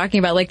who was talking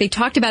about, like, they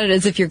talked about it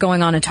as if you're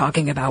going on and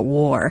talking about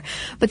war.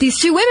 But these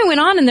two women went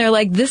on and they're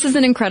like, this is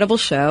an incredible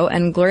show,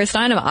 and Gloria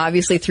Steinem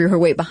obviously threw her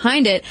weight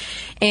behind it,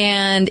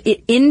 and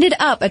it ended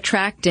up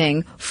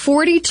attracting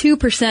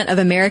 42% of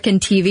American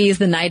TVs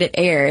the night it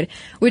aired,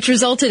 which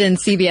resulted in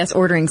CBS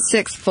ordering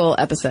 6 full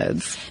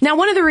episodes. Now,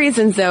 one of the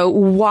reasons, though,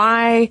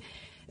 why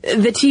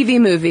the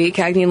TV movie,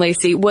 Cagney and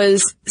Lacey,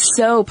 was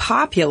so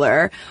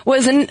popular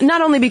was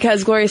not only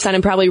because Gloria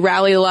Steinem probably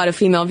rallied a lot of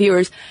female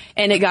viewers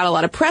and it got a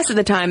lot of press at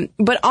the time,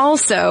 but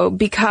also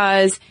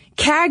because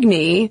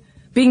Cagney,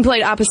 being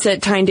played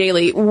opposite Tyne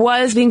Daly,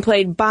 was being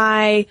played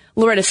by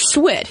Loretta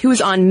Swit, who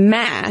was on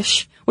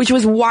MASH, which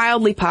was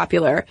wildly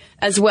popular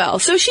as well.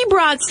 So she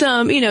brought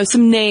some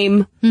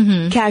name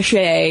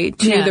cachet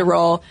to the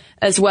role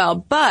as well,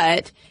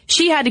 but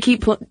she had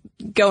to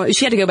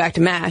she had to go back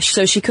to MASH,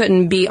 so she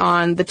couldn't be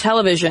on the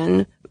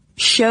television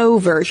show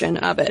version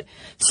of it.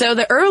 So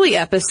the early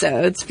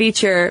episodes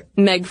feature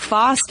Meg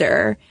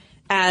Foster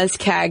as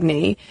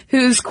Cagney,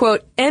 whose,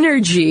 quote,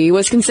 energy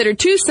was considered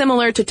too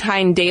similar to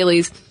Tyne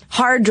Daly's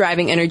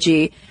hard-driving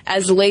energy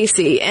as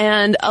Lacey,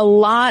 and a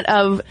lot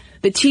of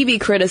the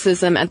TV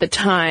criticism at the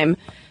time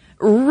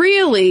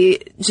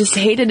really just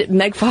hated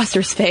Meg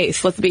Foster's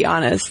face, let's be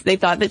honest. They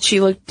thought that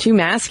she looked too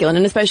masculine,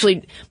 and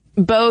especially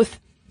both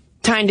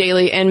Tyne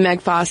Daly and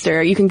Meg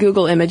Foster. You can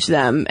Google image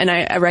them, and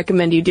I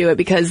recommend you do it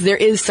because there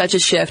is such a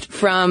shift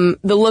from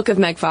the look of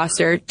Meg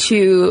Foster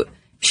to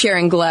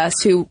Sharon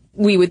Gless, who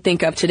we would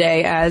think of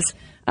today as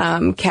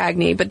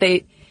Cagney. But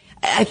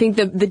I think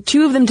the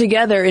two of them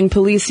together in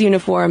police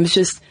uniforms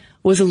just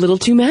was a little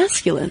too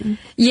masculine.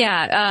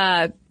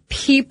 Yeah,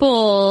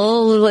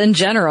 people in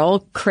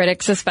general,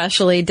 critics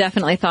especially,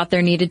 definitely thought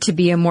there needed to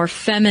be a more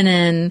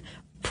feminine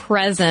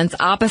presence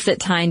opposite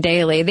Tyne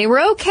Daly. They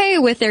were okay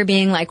with there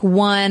being like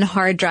one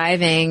hard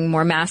driving,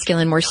 more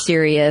masculine, more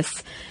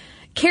serious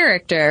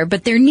character,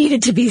 but there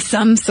needed to be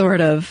some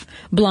sort of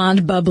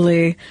blonde,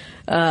 bubbly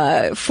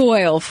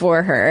foil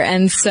for her.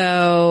 And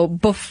so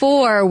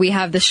before we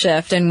have the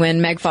shift, and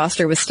when Meg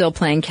Foster was still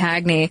playing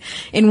Cagney,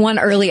 in one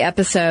early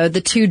episode,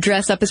 the two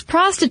dress up as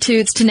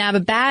prostitutes to nab a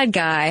bad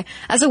guy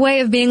as a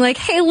way of being like,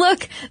 hey,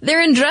 look,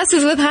 they're in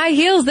dresses with high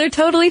heels. They're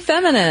totally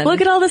feminine.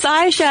 Look at all this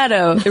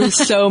eyeshadow. There was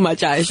so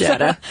much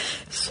eyeshadow.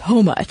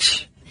 So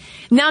much.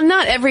 Now,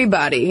 not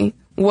everybody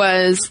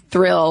was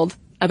thrilled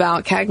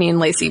about Cagney and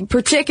Lacey,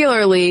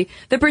 particularly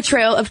the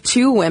portrayal of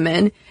two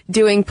women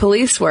doing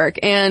police work.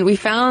 And we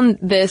found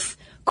this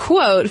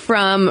quote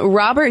from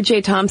Robert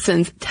J.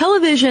 Thompson's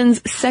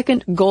Television's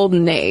Second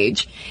Golden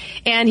Age.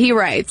 And he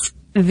writes,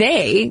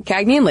 they,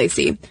 Cagney and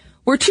Lacey,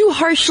 were too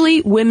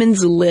harshly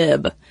women's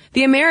lib.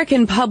 The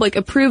American public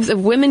approves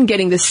of women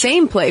getting the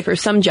same play for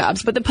some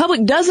jobs, but the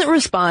public doesn't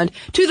respond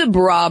to the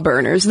bra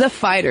burners, the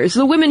fighters,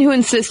 the women who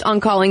insist on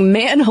calling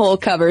manhole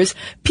covers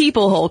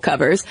people hole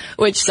covers,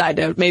 which, side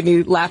note, made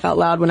me laugh out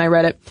loud when I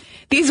read it.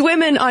 These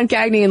women on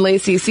Cagney and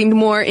Lacey seemed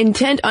more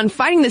intent on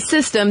fighting the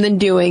system than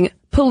doing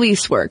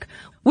police work.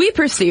 We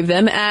perceive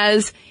them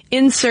as,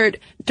 insert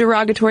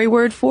derogatory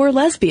word for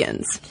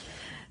lesbians.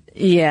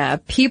 Yeah,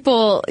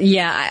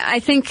 I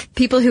think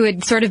people who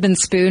had sort of been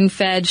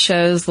spoon-fed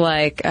shows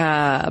like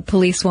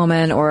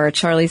Policewoman or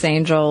Charlie's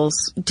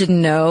Angels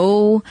didn't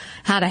know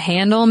how to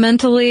handle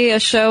mentally a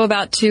show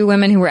about two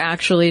women who were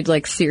actually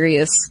like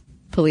serious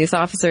police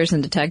officers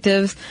and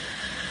detectives.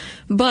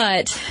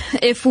 But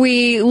if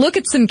we look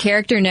at some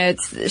character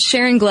notes,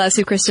 Sharon Gless,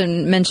 who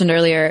Kristen mentioned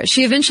earlier,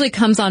 she eventually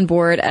comes on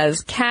board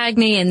as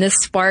Cagney, and this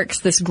sparks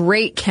this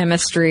great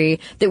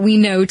chemistry that we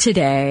know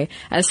today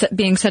as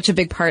being such a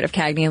big part of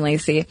Cagney and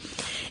Lacey.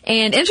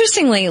 And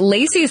interestingly,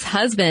 Lacey's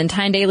husband,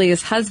 Tyne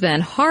Daly's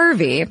husband,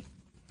 Harvey,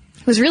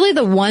 was really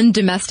the one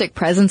domestic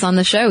presence on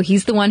the show.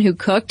 He's the one who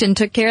cooked and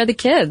took care of the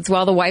kids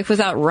while the wife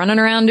was out running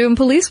around doing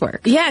police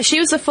work. Yeah, she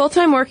was a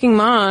full-time working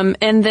mom,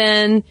 and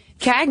then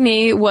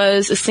Cagney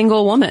was a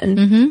single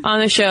woman on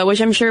the show, which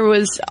I'm sure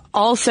was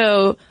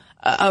also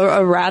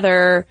a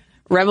rather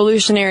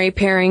revolutionary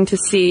pairing to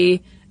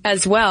see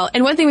as well.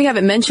 And one thing we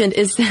haven't mentioned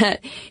is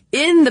that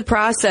in the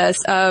process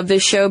of the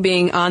show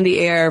being on the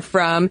air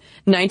from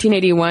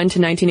 1981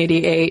 to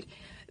 1988,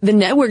 the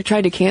network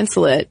tried to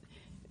cancel it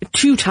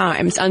 2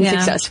 times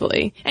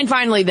unsuccessfully. Yeah. And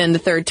finally then the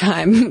third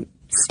time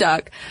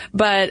stuck.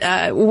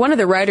 But one of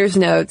the writer's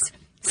notes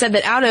said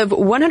that out of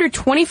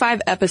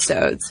 125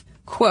 episodes,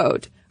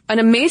 quote, an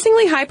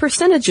amazingly high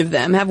percentage of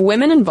them have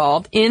women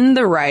involved in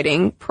the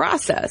writing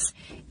process,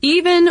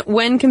 even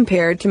when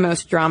compared to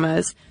most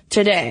dramas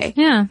today.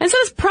 Yeah. And so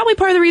that's probably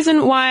part of the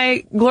reason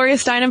why Gloria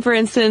Steinem, for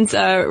instance,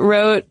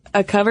 wrote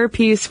a cover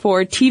piece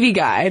for TV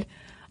Guide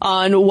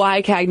on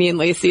why Cagney and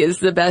Lacey is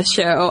the best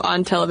show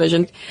on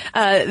television.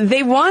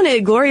 They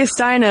wanted Gloria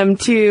Steinem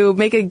to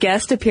make a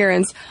guest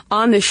appearance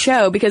on the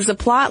show because the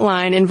plot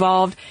line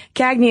involved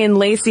Cagney and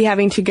Lacey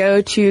having to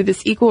go to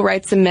this Equal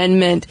Rights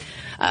Amendment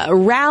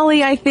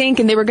rally, I think,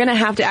 and they were going to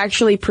have to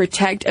actually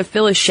protect a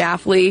Phyllis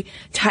Schlafly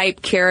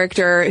type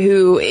character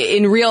who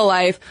in real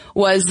life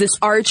was this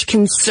arch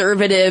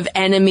conservative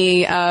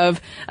enemy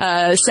of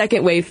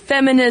second wave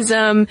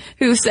feminism,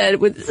 who said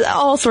with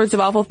all sorts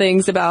of awful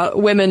things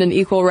about women and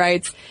equal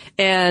rights.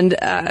 And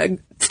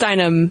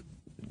Steinem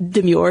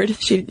demurred.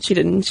 She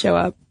didn't show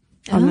up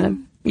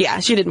on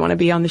she didn't want to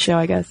be on the show,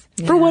 I guess,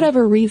 for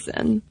whatever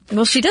reason.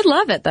 Well, she did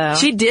love it, though.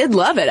 She did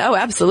love it. Oh,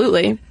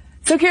 absolutely.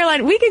 So,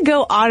 Caroline, we could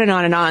go on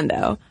and on,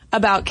 though,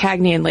 about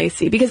Cagney and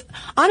Lacey, because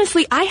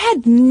honestly, I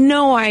had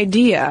no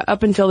idea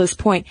up until this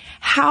point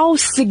how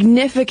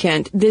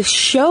significant this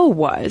show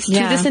was to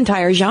this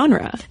entire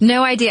genre.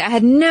 No idea. I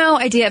had no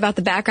idea about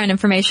the background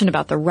information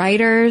about the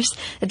writers,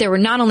 that there were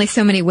not only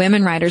so many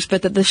women writers,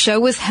 but that the show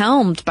was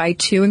helmed by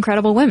 2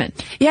 incredible women.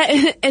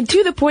 Yeah, and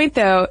to the point,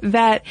 though,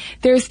 that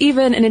there's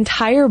even an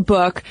entire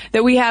book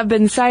that we have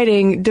been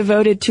citing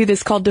devoted to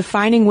this called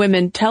Defining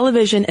Women,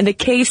 Television and the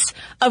Case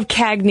of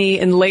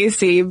Cagney and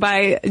Lacey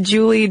by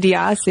Julie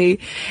Diassi.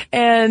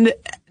 And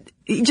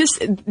just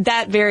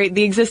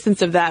the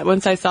existence of that,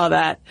 once I saw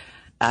that,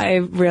 I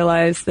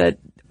realized that,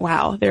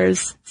 wow,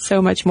 there's so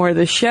much more to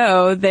the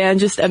show than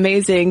just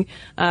amazing,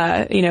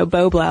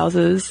 bow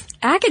blouses.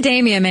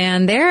 Academia,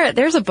 man,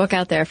 there's a book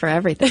out there for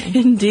everything.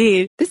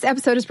 Indeed. This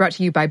episode is brought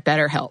to you by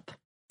BetterHelp.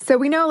 So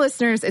we know,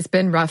 listeners, it's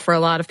been rough for a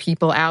lot of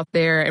people out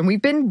there, and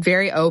we've been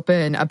very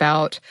open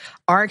about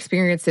our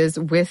experiences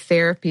with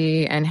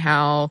therapy and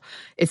how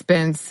it's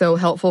been so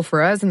helpful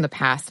for us in the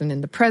past and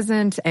in the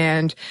present.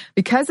 And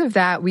because of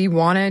that, we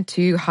wanted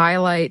to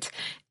highlight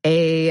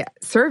a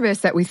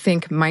service that we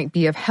think might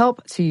be of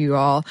help to you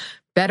all,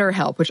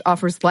 BetterHelp, which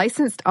offers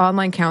licensed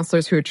online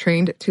counselors who are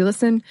trained to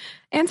listen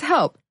and to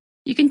help.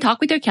 You can talk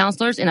with your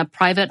counselors in a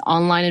private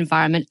online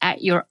environment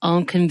at your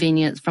own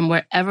convenience from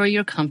wherever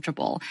you're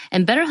comfortable.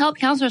 And BetterHelp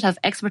counselors have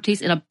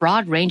expertise in a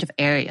broad range of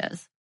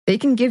areas. They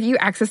can give you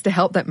access to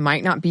help that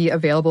might not be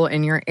available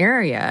in your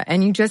area,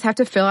 and you just have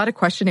to fill out a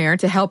questionnaire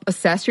to help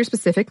assess your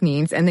specific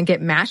needs and then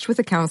get matched with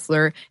a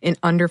counselor in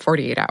under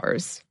 48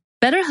 hours.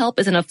 BetterHelp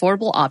is an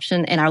affordable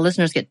option, and our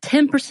listeners get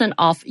 10%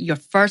 off your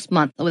first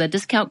month with a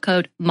discount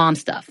code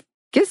MOMSTUFF.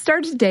 Get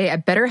started today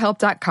at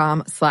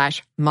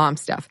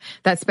BetterHelp.com/MomStuff.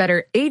 That's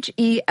better,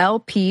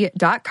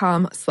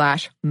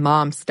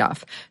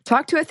 HELP.com/MomStuff.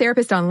 Talk to a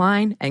therapist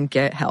online and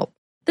get help.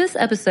 This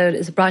episode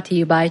is brought to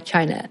you by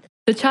Chinet.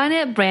 The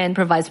Chinet brand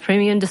provides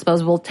premium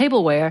disposable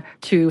tableware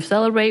to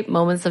celebrate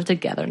moments of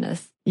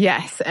togetherness.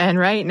 Yes, and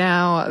right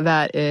now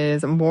that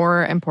is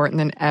more important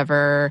than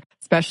ever,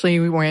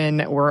 especially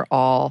when we're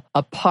all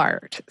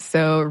apart.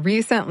 So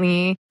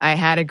recently I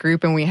had a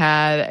group and we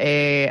had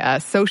a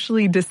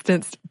socially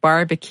distanced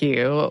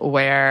barbecue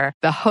where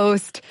the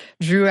host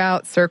drew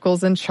out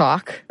circles and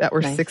chalk that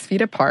were 6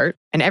 feet apart.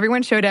 And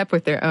everyone showed up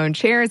with their own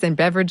chairs and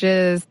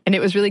beverages. And it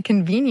was really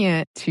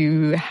convenient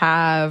to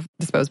have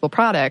disposable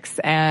products.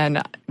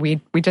 And we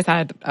just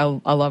had a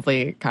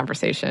lovely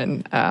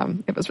conversation.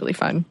 It was really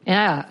fun.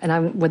 Yeah.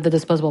 And with the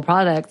disposable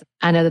products,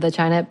 I know that the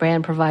Chinet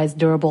brand provides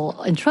durable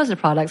and trusted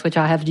products, which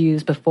I have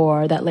used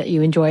before, that let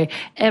you enjoy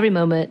every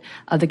moment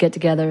of the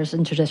get-togethers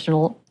in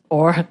traditional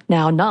or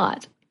now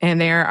not. And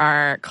there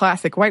are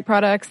classic white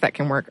products that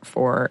can work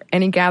for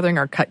any gathering,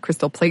 or cut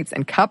crystal plates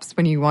and cups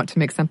when you want to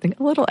make something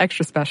a little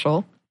extra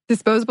special.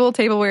 Disposable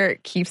tableware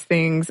keeps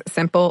things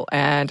simple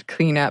and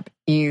cleanup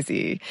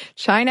easy.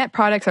 Chinet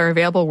products are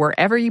available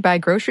wherever you buy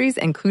groceries,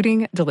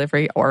 including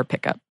delivery or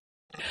pickup.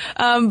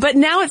 But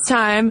now it's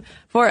time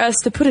for us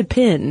to put a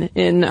pin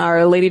in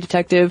our Lady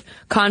Detective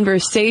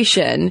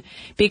conversation,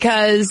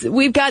 because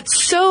we've got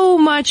so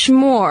much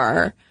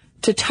more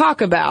to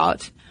talk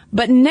about.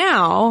 But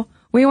now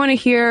we want to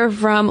hear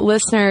from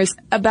listeners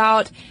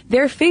about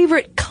their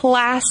favorite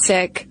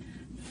classic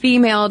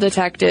female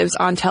detectives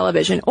on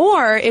television,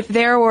 or if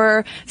there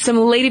were some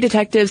lady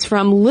detectives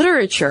from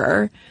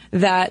literature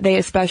that they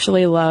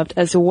especially loved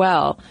as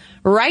well.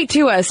 Write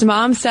to us.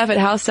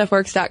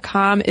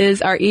 momstuff@howstuffworks.com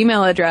is our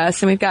email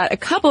address, and we've got a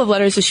couple of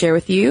letters to share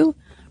with you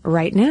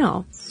right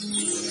now.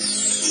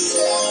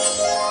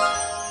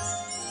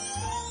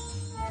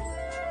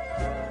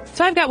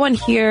 So I've got one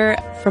here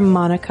from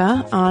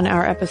Monica on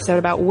our episode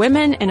about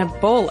women and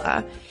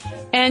Ebola.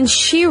 And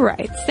she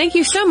writes, "Thank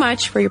you so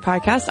much for your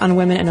podcast on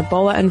women and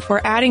Ebola and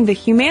for adding the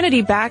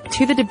humanity back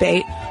to the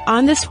debate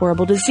on this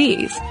horrible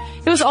disease.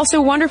 It was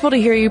also wonderful to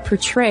hear you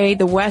portray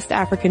the West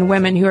African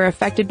women who are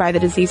affected by the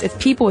disease as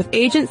people with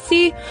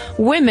agency,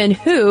 women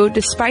who,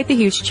 despite the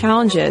huge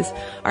challenges,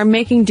 are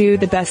making do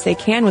the best they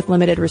can with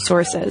limited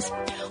resources.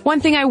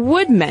 One thing I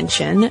would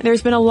mention,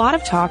 there's been a lot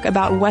of talk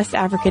about West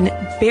African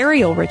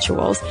burial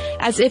rituals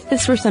as if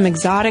this were some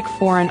exotic,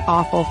 foreign,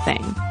 awful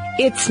thing.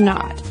 It's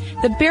not.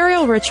 The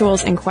burial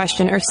rituals in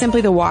question are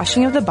simply the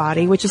washing of the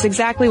body, which is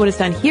exactly what is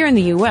done here in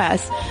the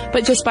U.S.,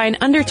 but just by an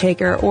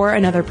undertaker or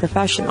another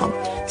professional.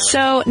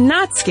 So,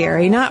 not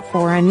scary, not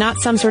foreign, not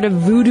some sort of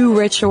voodoo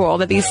ritual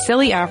that these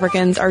silly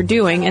Africans are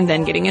doing and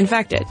then getting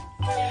infected.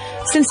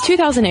 Since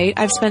 2008,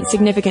 I've spent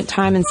significant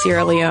time in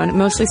Sierra Leone,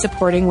 mostly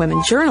supporting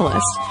women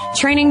journalists,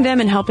 training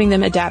them and helping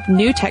them adapt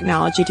new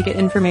technology to get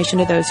information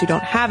to those who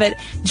don't have it,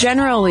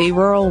 generally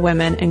rural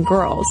women and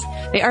girls.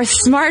 They are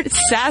smart,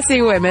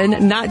 sassy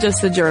women, not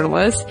just the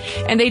journalists,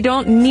 and they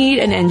don't need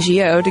an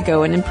NGO to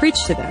go in and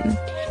preach to them.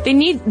 They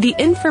need the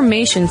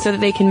information so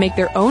that they can make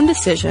their own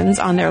decisions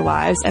on their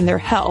lives and their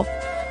health.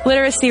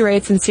 Literacy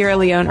rates in Sierra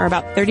Leone are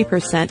about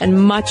 30%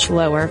 and much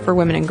lower for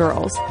women and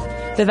girls.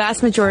 The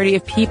vast majority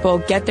of people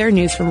get their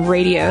news from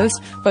radios,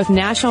 both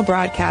national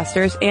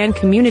broadcasters and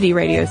community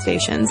radio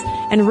stations,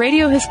 and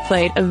radio has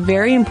played a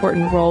very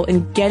important role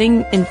in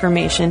getting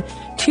information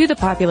to the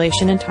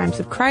population in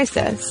times of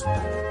crisis.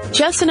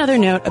 Just another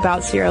note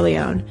about Sierra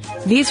Leone.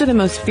 These are the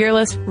most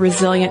fearless,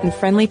 resilient, and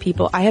friendly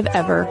people I have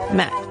ever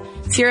met.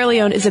 Sierra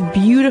Leone is a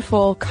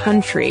beautiful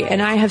country,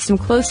 and I have some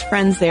close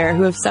friends there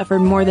who have suffered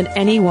more than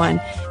anyone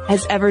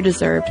has ever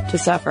deserved to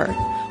suffer.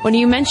 When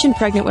you mention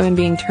pregnant women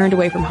being turned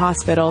away from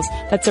hospitals,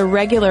 that's a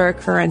regular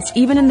occurrence,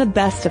 even in the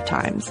best of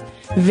times.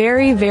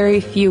 Very,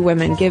 very few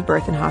women give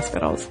birth in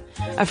hospitals.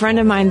 A friend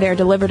of mine there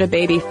delivered a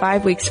baby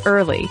 5 weeks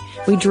early.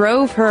 We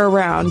drove her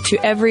around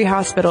to every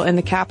hospital in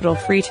the capital,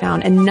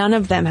 Freetown, and none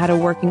of them had a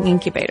working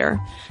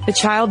incubator. The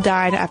child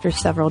died after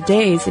several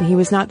days, and he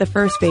was not the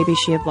first baby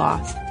she had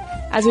lost.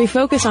 As we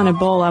focus on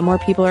Ebola, more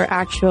people are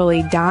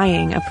actually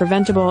dying of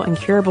preventable and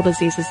curable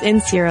diseases in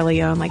Sierra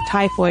Leone, like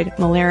typhoid,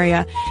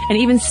 malaria, and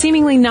even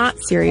seemingly not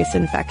serious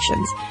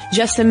infections.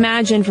 Just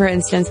imagine, for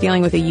instance,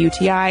 dealing with a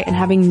UTI and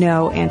having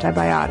no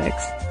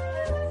antibiotics.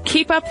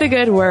 Keep up the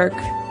good work,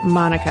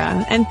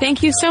 Monica. And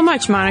thank you so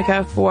much,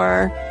 Monica,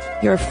 for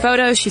your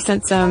photos. She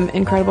sent some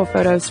incredible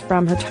photos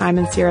from her time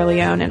in Sierra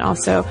Leone and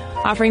also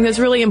offering those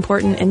really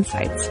important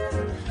insights.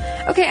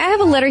 Okay, I have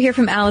a letter here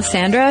from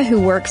Alessandra,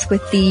 who works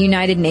with the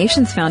United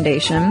Nations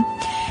Foundation.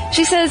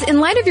 She says, in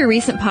light of your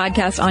recent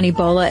podcast on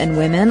Ebola and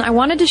women, I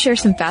wanted to share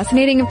some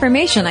fascinating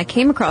information I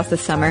came across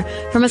this summer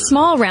from a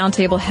small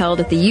roundtable held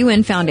at the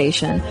UN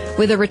Foundation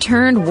with a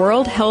returned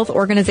World Health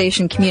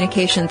Organization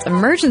communications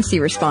emergency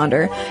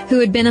responder who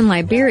had been in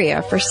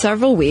Liberia for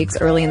several weeks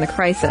early in the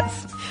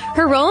crisis.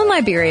 Her role in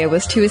Liberia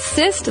was to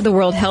assist the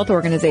World Health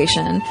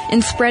Organization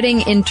in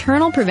spreading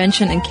internal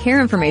prevention and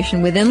care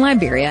information within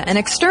Liberia and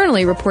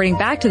externally reporting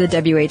back to the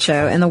WHO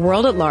and the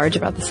world at large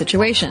about the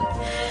situation.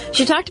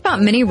 She talked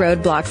about many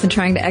roadblocks in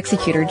trying to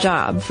execute her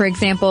job. For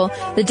example,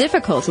 the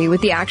difficulty with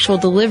the actual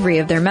delivery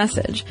of their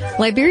message.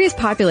 Liberia's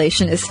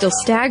population is still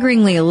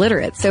staggeringly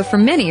illiterate, so for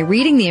many,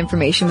 reading the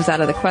information was out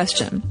of the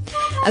question.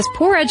 As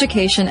poor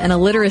education and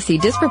illiteracy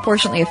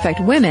disproportionately affect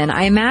women,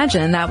 I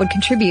imagine that would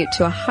contribute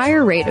to a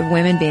higher rate of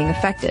women being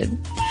affected.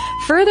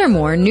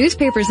 Furthermore,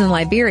 newspapers in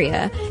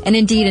Liberia, and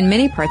indeed in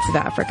many parts of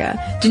Africa,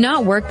 do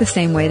not work the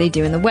same way they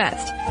do in the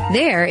West.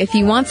 There, if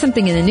you want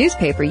something in the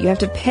newspaper, you have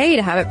to pay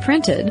to have it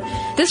printed.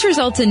 This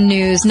results in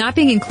news not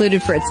being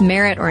included for its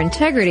merit or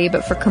integrity,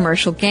 but for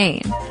commercial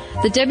gain.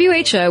 The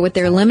WHO, with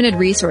their limited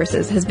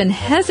resources, has been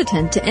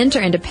hesitant to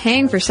enter into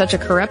paying for such a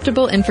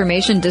corruptible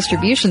information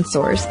distribution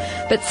source,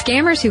 but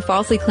scammers who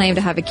falsely claim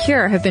to have a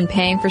cure have been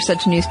paying for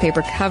such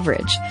newspaper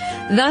coverage.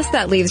 Thus,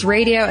 that leaves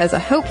radio as a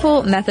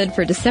hopeful method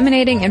for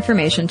disseminating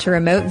information to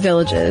remote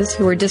villages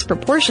who are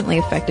disproportionately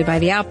affected by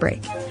the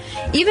outbreak.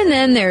 Even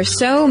then, there are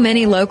so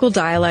many local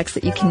dialects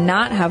that you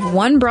cannot have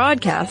one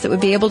broadcast that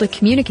would be able to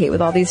communicate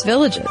with all these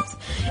villages.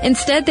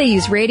 Instead, they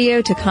use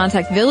radio to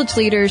contact village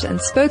leaders and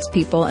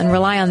spokespeople and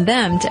rely on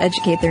them to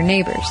educate their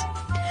neighbors.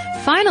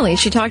 Finally,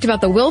 she talked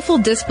about the willful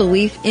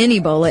disbelief in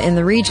Ebola in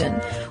the region.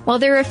 While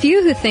there are a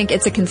few who think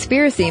it's a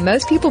conspiracy,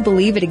 most people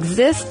believe it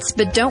exists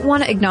but don't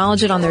want to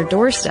acknowledge it on their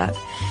doorstep.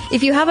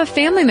 If you have a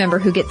family member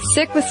who gets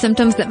sick with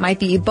symptoms that might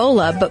be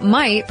Ebola, but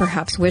might,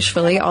 perhaps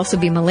wishfully, also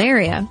be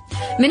malaria,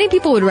 many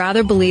people would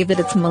rather believe that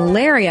it's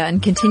malaria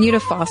and continue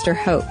to foster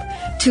hope.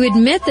 To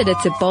admit that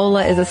it's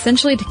Ebola is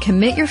essentially to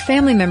commit your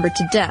family member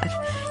to death.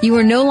 You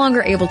are no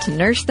longer able to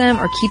nurse them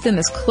or keep them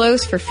as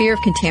close for fear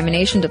of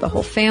contamination to the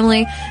whole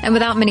family, and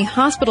without many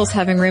hospitals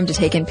having room to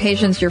take in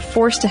patients, you're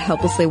forced to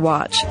helplessly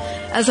watch.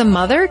 As a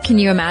mother, can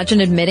you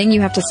imagine admitting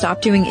you have to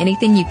stop doing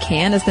anything you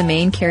can as the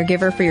main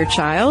caregiver for your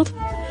child?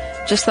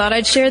 Just thought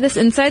I'd share this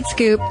inside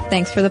scoop.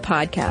 Thanks for the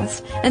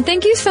podcast. And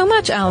thank you so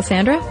much,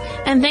 Alessandra.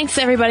 And thanks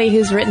to everybody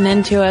who's written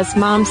into us.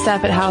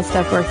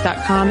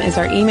 momstuff@howstuffworks.com is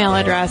our email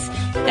address.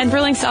 And for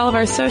links to all of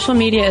our social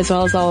media, as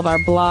well as all of our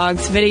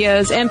blogs,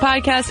 videos, and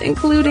podcasts,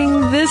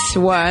 including this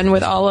one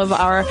with all of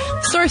our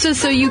sources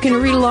so you can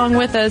read along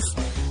with us,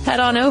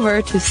 head on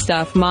over to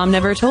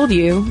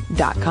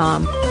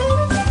stuffmomnevertoldyou.com.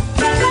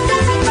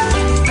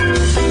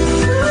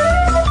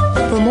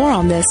 For more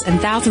on this and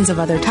thousands of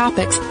other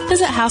topics,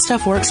 visit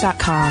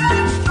howstuffworks.com.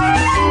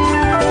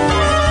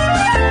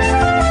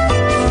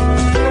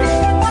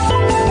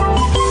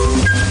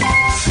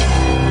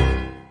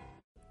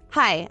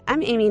 Hi,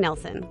 I'm Amy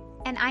Nelson.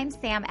 And I'm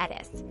Sam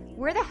Edis.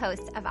 We're the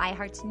hosts of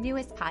iHeart's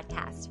newest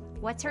podcast,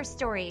 What's Her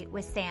Story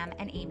with Sam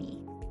and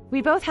Amy.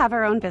 We both have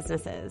our own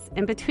businesses,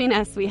 and between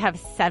us, we have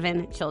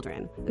 7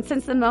 children. And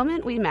since the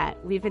moment we met,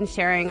 we've been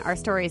sharing our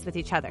stories with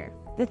each other.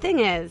 The thing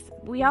is,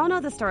 we all know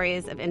the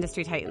stories of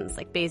industry titans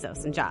like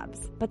Bezos and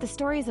Jobs, but the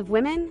stories of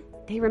women,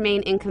 they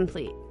remain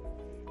incomplete.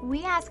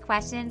 We ask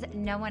questions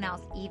no one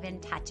else even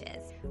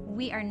touches.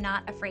 We are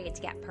not afraid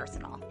to get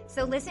personal.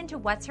 So listen to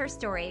What's Her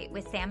Story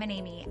with Sam and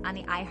Amy on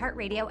the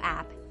iHeartRadio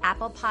app,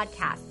 Apple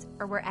Podcasts,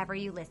 or wherever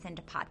you listen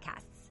to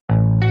podcasts.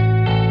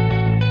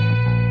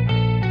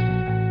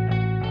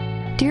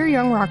 Dear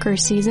Young Rocker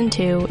Season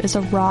 2 is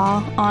a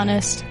raw,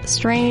 honest,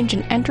 strange,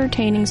 and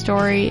entertaining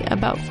story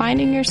about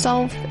finding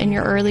yourself in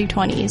your early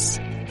 20s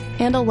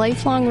and a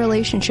lifelong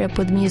relationship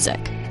with music.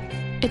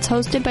 It's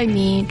hosted by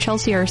me,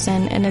 Chelsea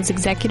Urson, and is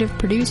executive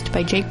produced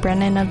by Jake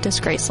Brennan of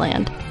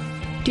Disgraceland.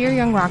 Dear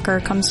Young Rocker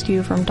comes to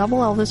you from Double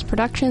Elvis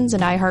Productions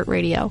and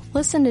iHeartRadio.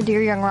 Listen to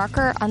Dear Young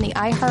Rocker on the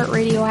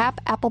iHeartRadio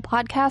app, Apple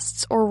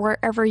Podcasts, or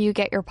wherever you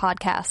get your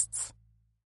podcasts.